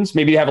ranking pins.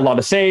 Maybe you have a lot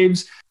of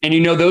saves,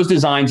 and those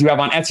designs you have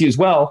on Etsy as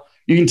well.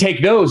 You can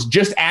take those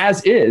just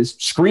as is,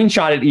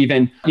 screenshot it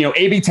even,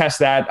 A/B test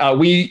that.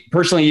 We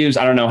personally use,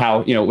 I don't know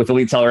how, with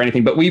Elite Seller or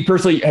anything, but we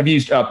personally have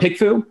used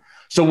PickFu.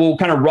 So we'll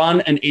kind of run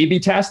an A/B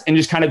test and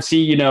just kind of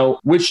see,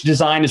 which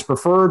design is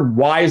preferred.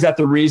 Why is that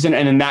the reason?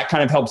 And then that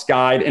kind of helps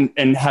guide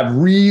and have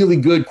really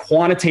good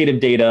quantitative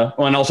data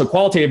and also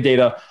qualitative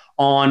data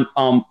on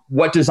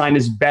what design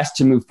is best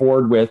to move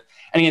forward with.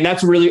 And again,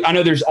 that's really, I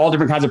know there's all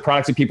different kinds of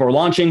products that people are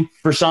launching.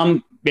 For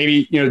some,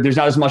 maybe, there's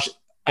not as much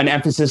an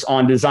emphasis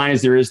on design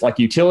as there is like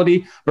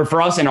utility. But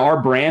for us and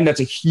our brand, that's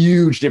a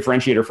huge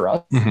differentiator for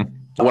us.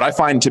 Mm-hmm. What I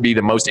find to be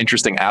the most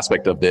interesting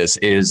aspect of this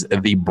is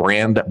the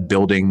brand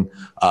building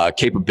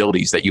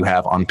capabilities that you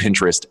have on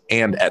Pinterest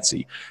and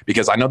Etsy.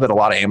 Because I know that a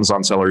lot of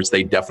Amazon sellers,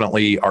 they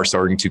definitely are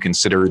starting to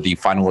consider the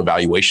final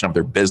evaluation of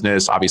their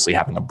business, obviously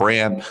having a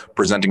brand,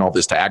 presenting all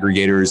this to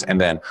aggregators, and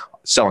then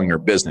selling their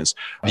business.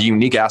 The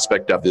unique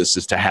aspect of this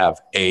is to have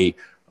a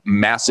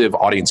massive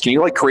audience, can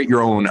you like create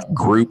your own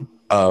group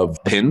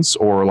of pins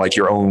or like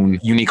your own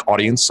unique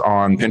audience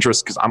on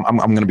Pinterest? Because I'm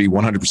going to be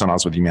 100%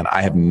 honest with you, man.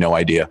 I have no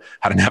idea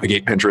how to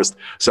navigate Pinterest.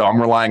 So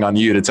I'm relying on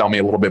you to tell me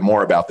a little bit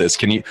more about this.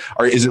 Can you,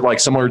 or is it like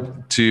similar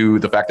to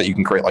the fact that you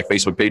can create like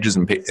Facebook pages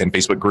and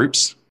Facebook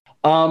groups?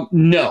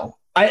 No.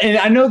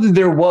 I know that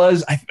there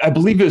was, I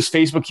believe it was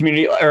Facebook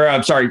community, or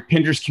I'm sorry,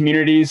 Pinterest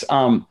communities.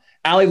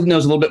 Ali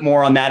knows a little bit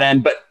more on that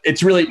end, but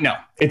it's really, no,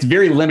 it's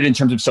very limited in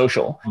terms of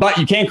social. But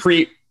you can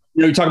create,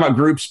 you talk about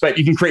groups, but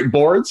you can create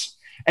boards.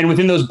 And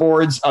within those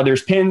boards,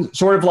 there's pins,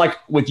 sort of like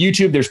with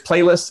YouTube, there's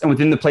playlists, and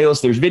within the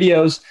playlist, there's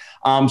videos.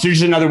 So there's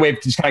just another way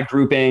of just kind of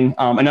grouping,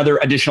 another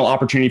additional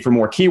opportunity for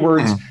more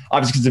keywords,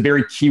 obviously because it's a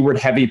very keyword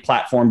heavy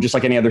platform, just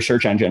like any other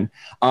search engine.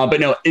 But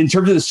no, in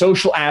terms of the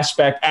social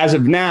aspect, as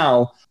of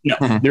now, no,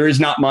 there is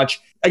not much.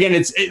 Again,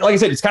 like I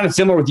said, it's kind of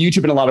similar with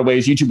YouTube in a lot of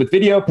ways. YouTube with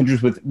video,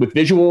 Pinterest with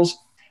visuals.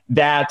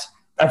 That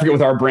I forget,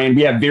 with our brand,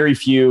 we have very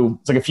few,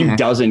 it's like a few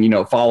dozen,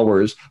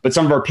 followers, but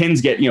some of our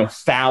pins get,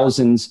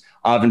 thousands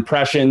of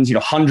impressions,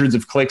 hundreds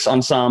of clicks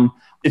on some.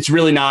 It's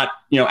really not,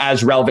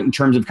 as relevant in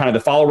terms of kind of the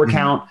follower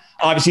count.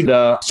 Obviously,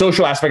 the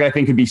social aspect, I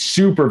think, could be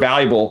super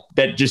valuable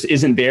that just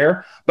isn't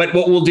there. But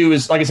what we'll do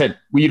is, like I said,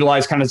 we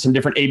utilize kind of some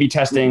different A/B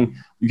testing.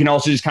 You can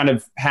also just kind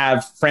of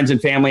have friends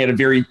and family at a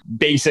very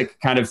basic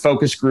kind of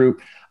focus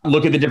group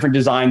look at the different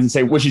designs and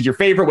say, which is your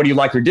favorite? What do you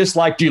like or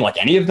dislike? Do you like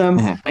any of them?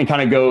 And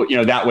kind of go,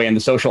 that way in the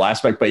social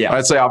aspect. But yeah,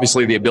 I'd say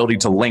obviously the ability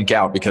to link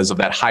out because of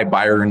that high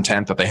buyer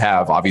intent that they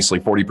have, obviously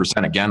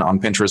 40% again on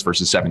Pinterest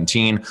versus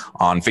 17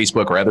 on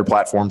Facebook or other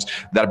platforms,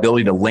 that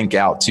ability to link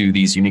out to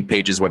these unique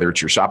pages, whether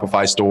it's your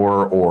Shopify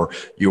store or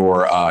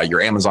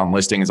your Amazon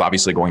listing, is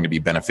obviously going to be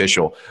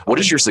beneficial. What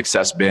has your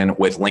success been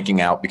with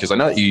linking out? Because I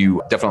know that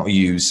you definitely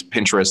use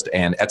Pinterest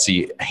and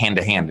Etsy hand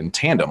to hand in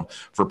tandem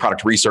for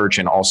product research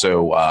and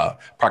also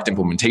product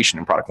implementation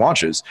and product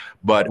launches.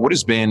 But what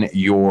has been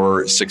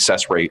your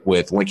success rate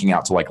with linking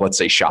out to, like, let's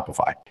say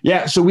Shopify?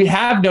 Yeah, so we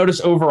have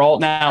noticed overall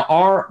now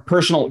our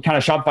personal kind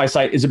of Shopify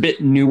site is a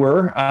bit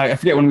newer. I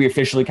forget when we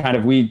officially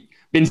we've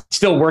been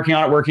still working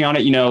on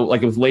it,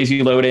 like with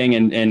lazy loading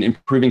and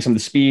improving some of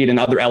the speed and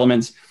other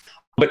elements.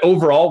 But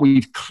overall,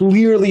 we've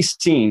clearly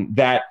seen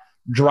that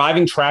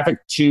driving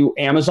traffic to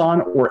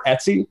Amazon or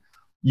Etsy,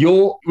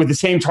 with the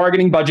same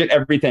targeting budget,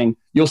 everything,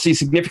 you'll see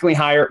significantly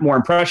higher, more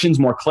impressions,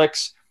 more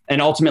clicks,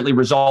 and ultimately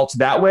results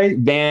that way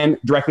than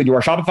directly to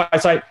our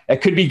Shopify site.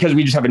 It could be because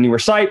we just have a newer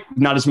site,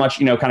 not as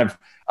much,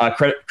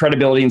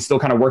 credibility, and still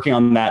kind of working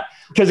on that.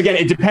 Because again,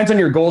 it depends on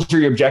your goals or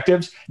your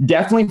objectives.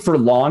 Definitely for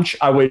launch,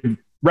 I would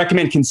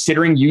recommend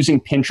considering using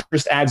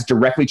Pinterest ads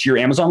directly to your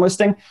Amazon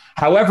listing.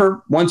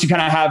 However, once you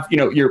kind of have,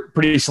 you're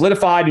pretty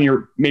solidified and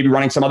you're maybe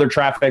running some other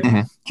traffic,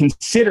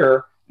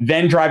 consider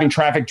then driving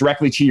traffic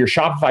directly to your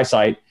Shopify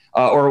site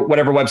or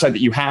whatever website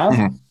that you have.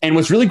 And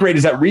what's really great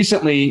is that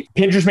recently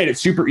Pinterest made it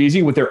super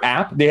easy with their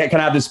app. They kind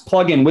of have this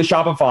plugin with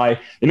Shopify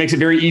that makes it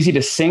very easy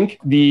to sync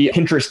the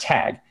Pinterest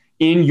tag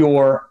in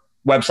your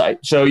website.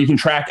 So you can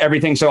track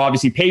everything. So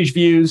obviously page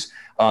views,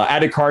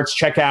 added carts,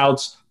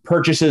 checkouts,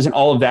 purchases, and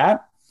all of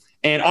that.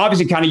 And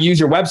obviously kind of use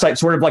your website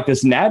sort of like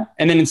this net.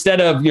 And then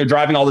instead of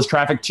driving all this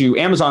traffic to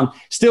Amazon,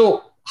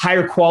 still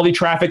higher quality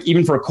traffic,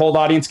 even for a cold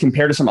audience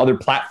compared to some other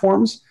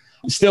platforms,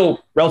 still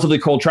relatively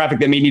cold traffic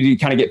that may need to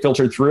kind of get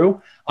filtered through.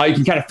 You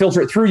can kind of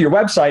filter it through your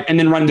website and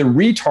then run the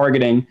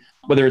retargeting,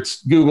 whether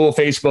it's Google,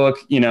 Facebook,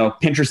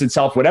 Pinterest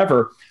itself,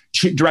 whatever,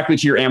 directly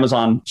to your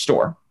Amazon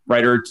store,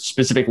 right? Or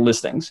specific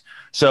listings.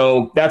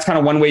 So that's kind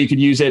of one way you could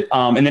use it.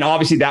 And then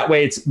obviously that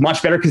way it's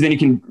much better because then you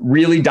can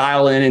really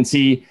dial in and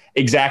see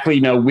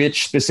exactly,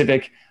 which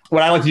specific,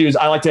 what I like to do is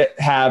I like to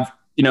have,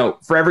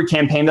 for every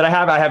campaign that I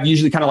have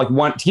usually kind of like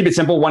one, to keep it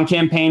simple, one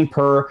campaign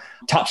per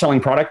top selling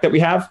product that we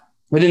have.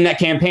 Within that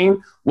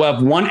campaign, we'll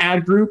have one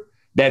ad group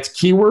that's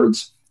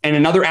keywords and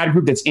another ad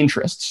group that's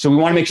interests. So we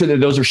want to make sure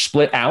that those are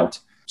split out.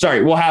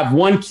 We'll have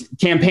one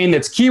campaign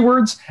that's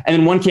keywords and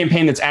then one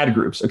campaign that's ad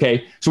groups.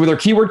 Okay. So with our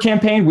keyword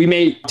campaign, we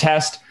may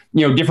test,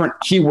 different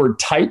keyword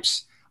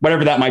types,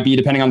 whatever that might be,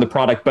 depending on the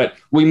product, but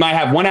we might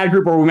have one ad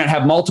group or we might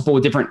have multiple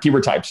with different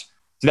keyword types.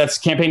 So that's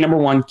campaign number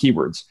one,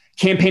 keywords.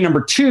 Campaign number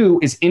two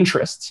is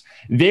interests.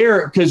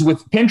 Because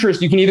with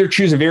Pinterest, you can either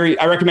choose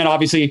I recommend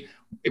obviously,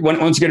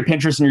 once you go to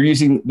Pinterest and you're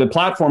using the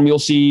platform, you'll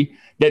see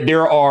that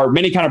there are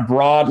many kind of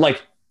broad,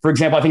 like, for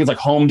example, I think it's like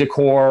home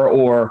decor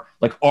or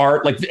like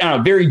art, like,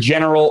 very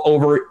general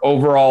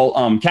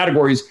overall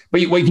categories.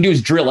 But what you can do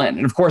is drill in.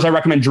 And of course, I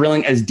recommend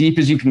drilling as deep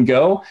as you can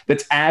go.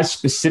 That's as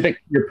specific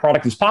to your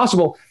product as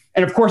possible.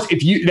 And of course,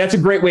 that's a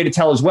great way to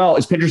tell as well,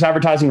 is Pinterest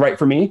advertising right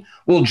for me?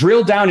 We'll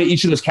drill down in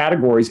each of those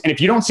categories. And if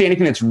you don't see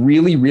anything that's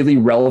really, really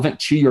relevant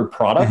to your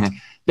product,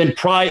 then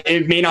probably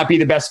it may not be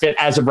the best fit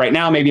as of right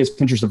now. Maybe as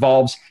Pinterest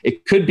evolves,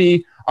 it could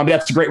be. But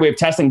that's a great way of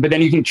testing. But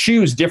then you can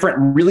choose different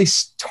really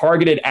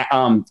targeted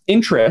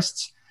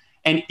interests,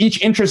 and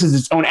each interest is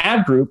its own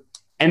ad group.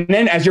 And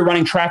then as you're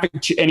running traffic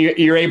and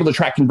you're able to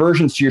track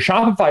conversions to your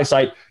Shopify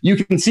site, you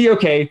can see,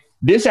 okay,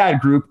 this ad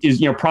group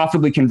is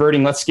profitably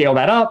converting. Let's scale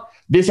that up.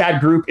 This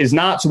ad group is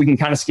not, so we can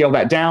kind of scale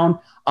that down.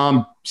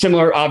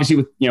 similar,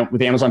 obviously,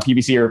 with Amazon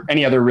PPC or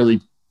any other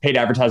really paid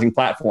advertising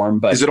platform.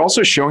 But is it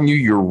also showing you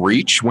your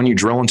reach when you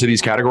drill into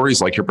these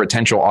categories, like your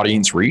potential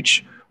audience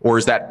reach? Or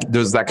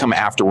does that come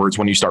afterwards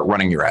when you start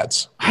running your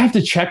ads? I have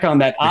to check on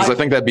that. Because I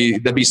think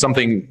that'd be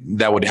something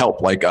that would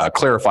help, like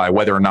clarify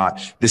whether or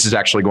not this is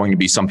actually going to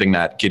be something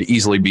that could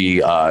easily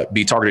be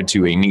targeted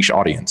to a niche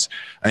audience.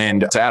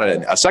 And to add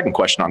a second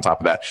question on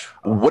top of that,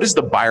 what is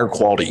the buyer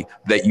quality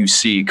that you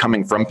see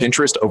coming from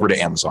Pinterest over to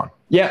Amazon?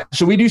 Yeah,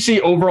 so we do see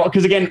overall,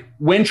 because again,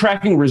 when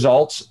tracking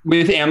results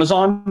with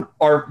Amazon,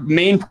 our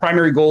main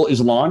primary goal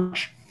is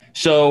launch.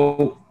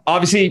 So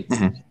obviously.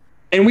 Mm-hmm.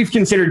 And we've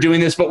considered doing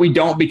this, but we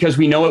don't, because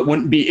we know it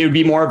would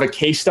be more of a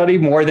case study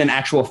more than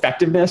actual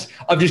effectiveness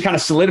of just kind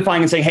of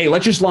solidifying and saying, hey,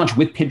 let's just launch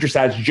with Pinterest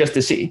ads just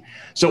to see.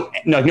 So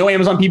no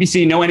Amazon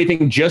PPC, no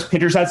anything, just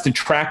Pinterest ads to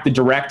track the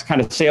direct kind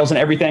of sales and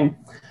everything.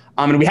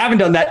 And we haven't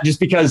done that just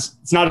because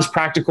it's not as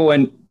practical,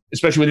 and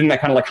especially within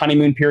that kind of like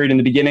honeymoon period in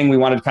the beginning, we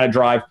wanted to kind of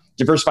drive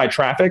diversified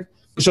traffic.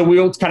 So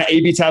we'll kind of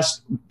A/B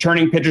test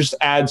turning Pinterest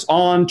ads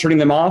on, turning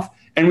them off.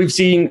 And we've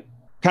seen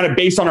kind of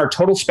based on our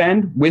total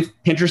spend with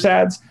Pinterest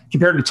ads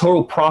compared to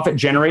total profit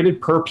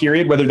generated per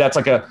period, whether that's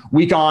like a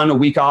week on, a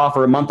week off,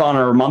 or a month on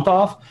or a month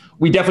off,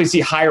 we definitely see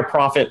higher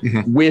profit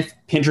with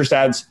Pinterest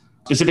ads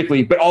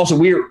specifically, but also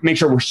we make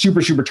sure we're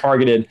super, super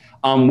targeted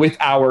with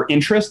our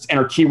interests and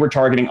our keyword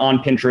targeting on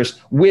Pinterest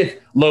with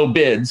low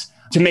bids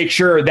to make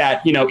sure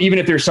that, even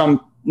if there's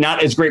some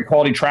not as great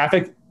quality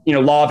traffic,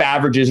 law of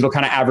averages, it'll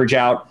kind of average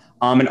out.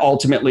 And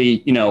ultimately,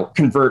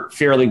 convert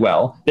fairly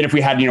well than if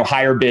we had,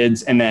 higher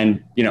bids and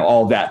then,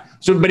 all of that.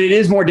 So, but it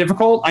is more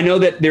difficult. I know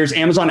that there's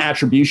Amazon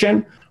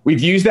attribution.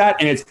 We've used that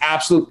and it's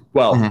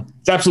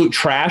it's absolute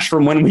trash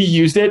from when we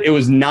used it. It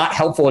was not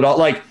helpful at all.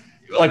 Like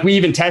we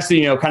even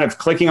tested, kind of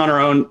clicking on our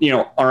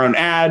own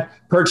ad,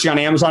 purchasing on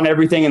Amazon and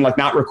everything, and like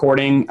not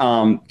recording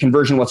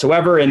conversion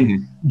whatsoever.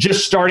 And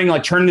just starting,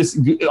 like turning this,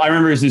 I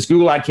remember it was this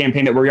Google ad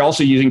campaign that we're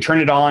also using, turn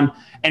it on,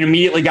 and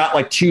immediately got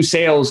like 2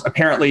 sales,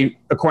 apparently,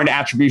 according to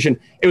attribution.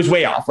 It was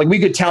way off. Like we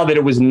could tell that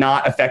it was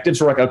not effective.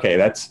 So we're like,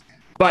 okay,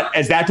 but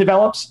as that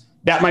develops,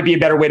 that might be a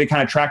better way to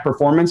kind of track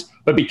performance.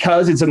 But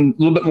because it's a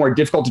little bit more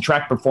difficult to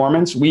track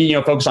performance, we,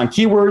 focus on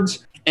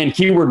keywords and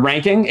keyword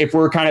ranking. If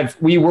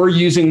we were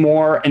using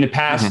more in the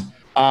past,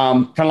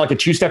 kind of like a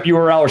 2-step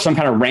URL or some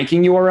kind of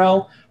ranking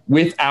URL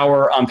with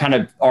our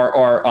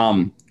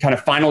kind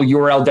of final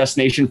URL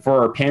destination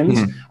for our pins.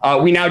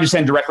 We now just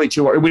send directly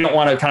to we don't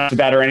want to kind of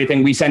that or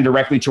anything. We send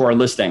directly to our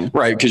listing.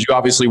 Right. Because you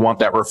obviously want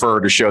that refer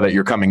to show that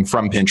you're coming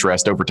from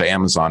Pinterest over to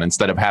Amazon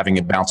instead of having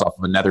it bounce off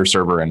of another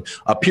server and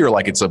appear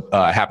like it's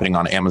happening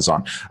on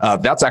Amazon.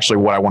 That's actually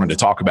what I wanted to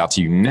talk about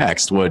to you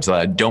next, was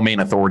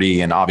domain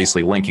authority and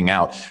obviously linking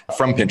out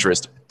from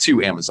Pinterest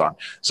to Amazon.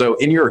 So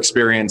in your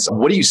experience,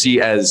 what do you see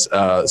as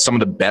some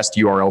of the best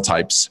URL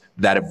types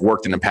that have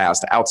worked in the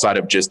past outside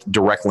of just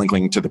direct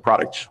linking to the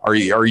product? Are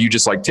you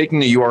just like taking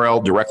the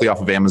URL directly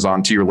off of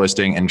Amazon to your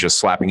listing and just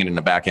slapping it in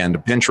the back end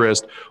of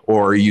Pinterest,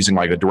 or are you using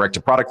like a direct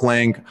to product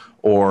link?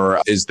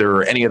 Or is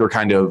there any other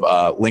kind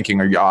of linking?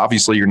 Or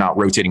obviously you're not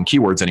rotating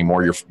keywords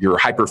anymore. You're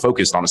hyper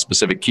focused on a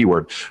specific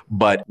keyword.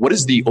 But what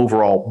is the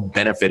overall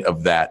benefit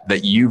of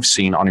that you've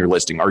seen on your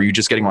listing? Are you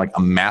just getting like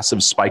a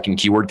massive spike in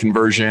keyword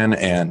conversion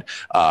and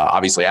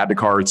obviously add to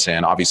carts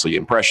and obviously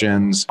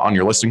impressions on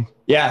your listing?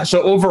 Yeah.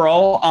 So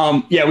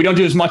overall, we don't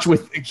do as much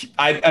with,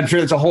 I'm sure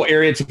it's a whole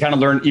area to kind of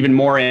learn even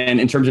more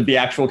in terms of the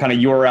actual kind of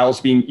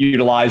URLs being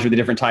utilized or the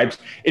different types.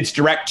 It's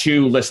direct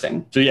to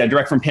listing. So yeah,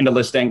 direct from pin to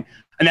listing.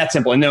 And that's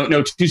simple. And no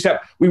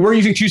 2-step. We were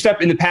using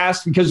 2-step in the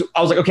past because I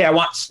was like, okay, I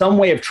want some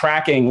way of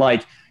tracking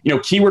like,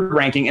 keyword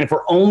ranking. And if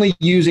we're only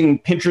using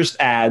Pinterest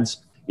ads,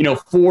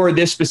 for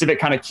this specific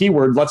kind of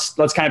keyword, let's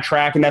kind of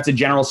track. And that's a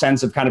general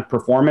sense of kind of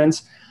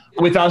performance.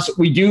 With us,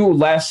 we do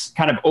less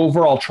kind of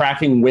overall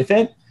tracking with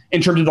it in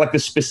terms of like the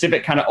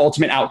specific kind of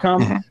ultimate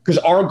outcome. Because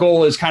our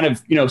goal is kind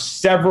of,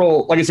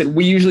 several, like I said,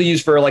 we usually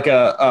use for like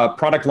a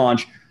product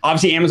launch,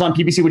 obviously Amazon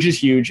PPC, which is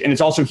huge. And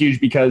it's also huge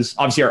because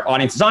obviously our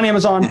audience is on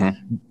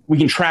Amazon. We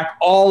can track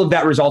all of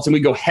that results and we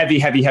go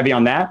heavy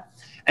on that.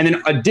 And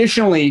then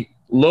additionally,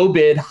 low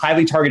bid,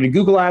 highly targeted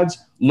Google ads,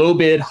 low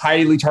bid,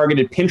 highly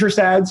targeted Pinterest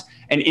ads,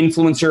 and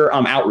influencer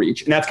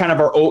outreach. And that's kind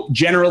of our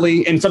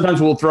generally, and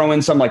sometimes we'll throw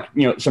in some like,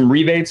 some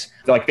rebates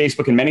like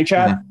Facebook and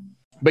ManyChat,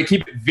 but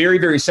keep it very,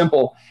 very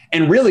simple.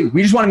 And really,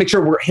 we just want to make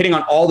sure we're hitting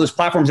on all those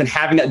platforms and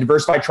having that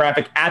diversified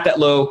traffic at that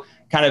low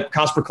kind of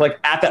cost per click,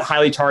 at that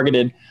highly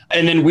targeted.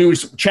 And then we would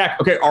check,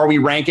 okay, are we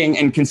ranking?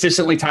 And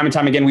consistently, time and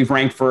time again, we've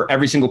ranked for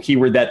every single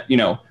keyword that,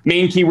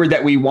 main keyword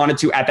that we wanted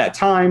to at that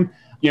time,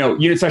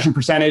 unit session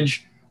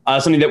percentage,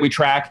 something that we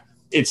track.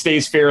 It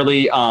stays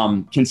fairly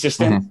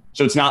consistent.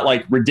 So it's not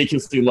like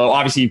ridiculously low.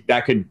 Obviously,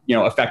 that could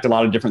affect a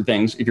lot of different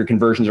things if your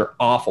conversions are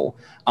awful.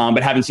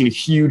 But haven't seen a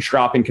huge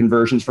drop in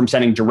conversions from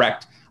sending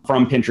direct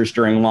from Pinterest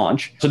during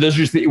launch. So those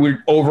are just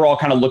we're overall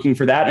kind of looking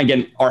for that. And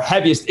again, our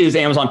heaviest is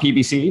Amazon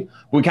PPC.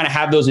 We kind of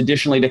have those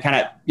additionally to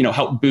kind of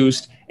help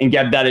boost and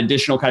get that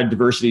additional kind of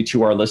diversity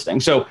to our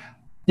listing. So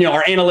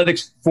our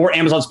analytics for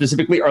Amazon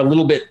specifically are a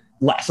little bit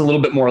less, a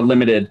little bit more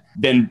limited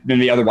than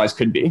they otherwise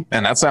could be.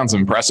 And that sounds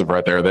impressive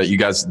right there, that you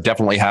guys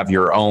definitely have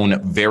your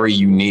own very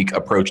unique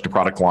approach to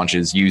product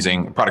launches,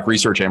 using product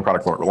research and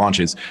product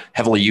launches,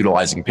 heavily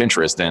utilizing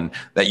Pinterest, and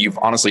that you've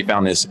honestly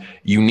found this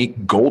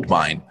unique gold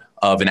mine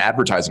of an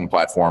advertising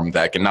platform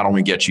that can not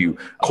only get you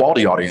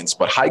quality audience,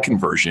 but high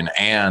conversion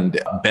and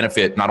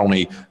benefit not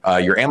only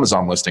your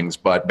Amazon listings,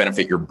 but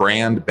benefit your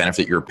brand,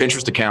 benefit your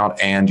Pinterest account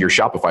and your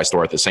Shopify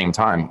store at the same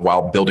time,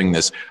 while building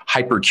this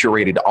hyper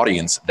curated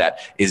audience that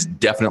is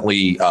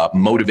definitely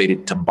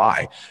motivated to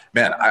buy.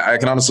 Man, I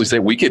can honestly say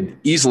we could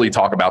easily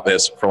talk about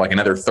this for like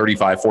another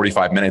 35,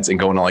 45 minutes and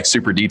go into like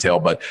super detail,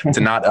 but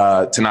to not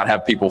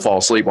have people fall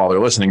asleep while they're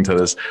listening to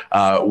this,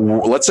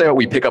 let's say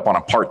we pick up on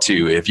a part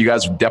 2. If you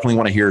guys definitely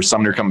want to hear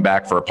Sumner come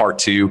back for a part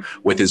 2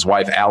 with his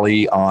wife,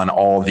 Allie, on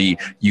all the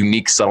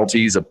unique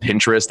subtleties of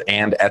Pinterest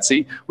and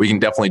Etsy, we can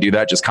definitely do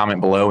that. Just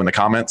comment below in the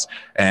comments.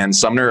 And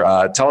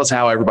Sumner, tell us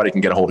how everybody can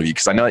get a hold of you,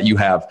 because I know that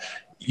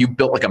you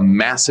built like a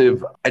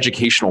massive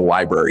educational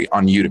library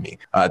on Udemy.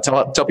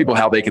 Tell people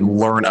how they can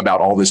learn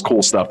about all this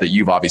cool stuff that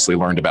you've obviously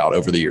learned about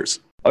over the years.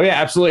 Oh yeah,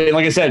 absolutely. And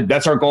like I said,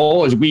 that's our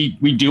goal, is we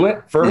do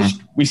it first.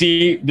 Mm-hmm. We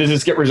see, does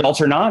this get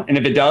results or not? And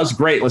if it does,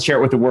 great, let's share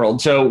it with the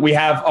world. So we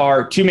have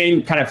our 2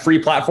 main kind of free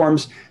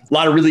platforms, a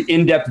lot of really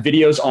in-depth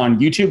videos on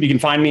YouTube. You can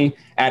find me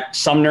at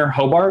Sumner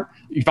Hobart.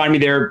 You find me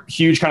there,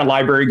 huge kind of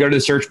library. Go to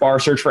the search bar,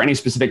 search for any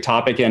specific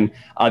topic, and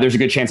there's a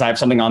good chance I have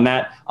something on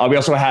that. We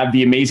also have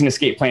the Amazing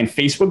Escape Plan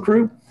Facebook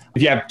group.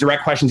 If you have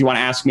direct questions you want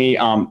to ask me,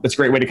 that's a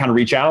great way to kind of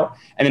reach out.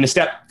 And then a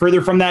step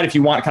further from that, if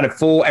you want kind of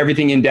full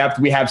everything in depth,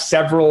 we have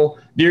several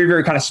very,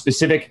 very kind of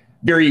specific,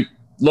 very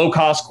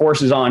low-cost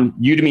courses on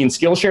Udemy and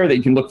Skillshare that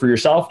you can look for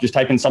yourself. Just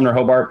type in Sumner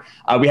Hobart.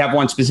 We have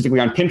one specifically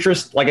on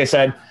Pinterest. Like I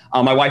said,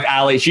 my wife,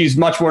 Allie, she's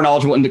much more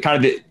knowledgeable in the kind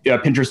of the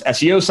Pinterest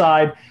SEO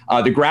side,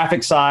 the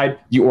graphic side,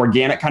 the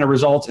organic kind of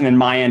results. And then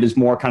my end is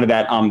more kind of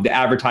that the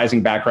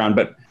advertising background.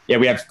 But yeah,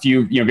 we have a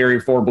few very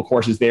affordable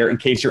courses there in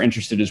case you're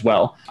interested as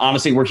well.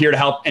 Honestly, we're here to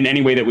help in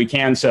any way that we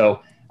can. So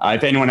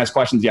if anyone has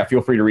questions,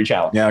 feel free to reach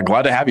out. Yeah,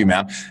 glad to have you,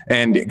 man.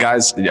 And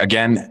guys,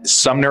 again,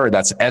 Sumner,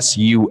 that's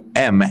Sumner,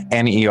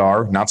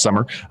 not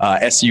Summer, Sumner.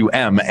 You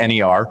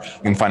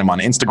can find him on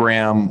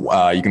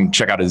Instagram. You can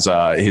check out his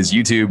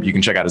YouTube. You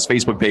can check out his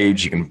Facebook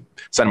page. You can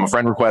send him a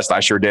friend request. I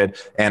sure did.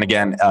 And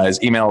again,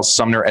 his email is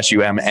Sumner,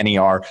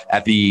 Sumner,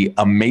 at the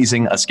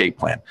Amazing Escape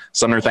Plan.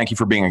 Sumner, thank you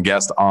for being a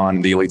guest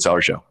on the Elite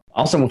Seller Show.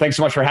 Awesome. Well, thanks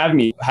so much for having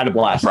me. I had a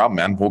blast. No problem,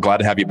 man. We're glad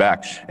to have you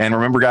back. And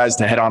remember, guys,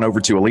 to head on over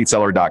to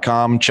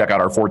EliteSeller.com, check out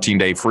our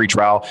 14-day free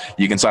trial.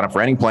 You can sign up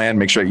for any plan.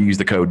 Make sure you use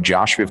the code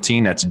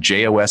JOSH15. That's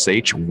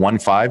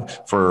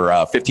JOSH15 for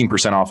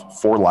 15%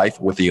 off for life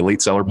with the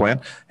Elite Seller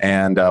plan.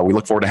 And we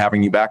look forward to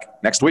having you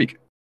back next week.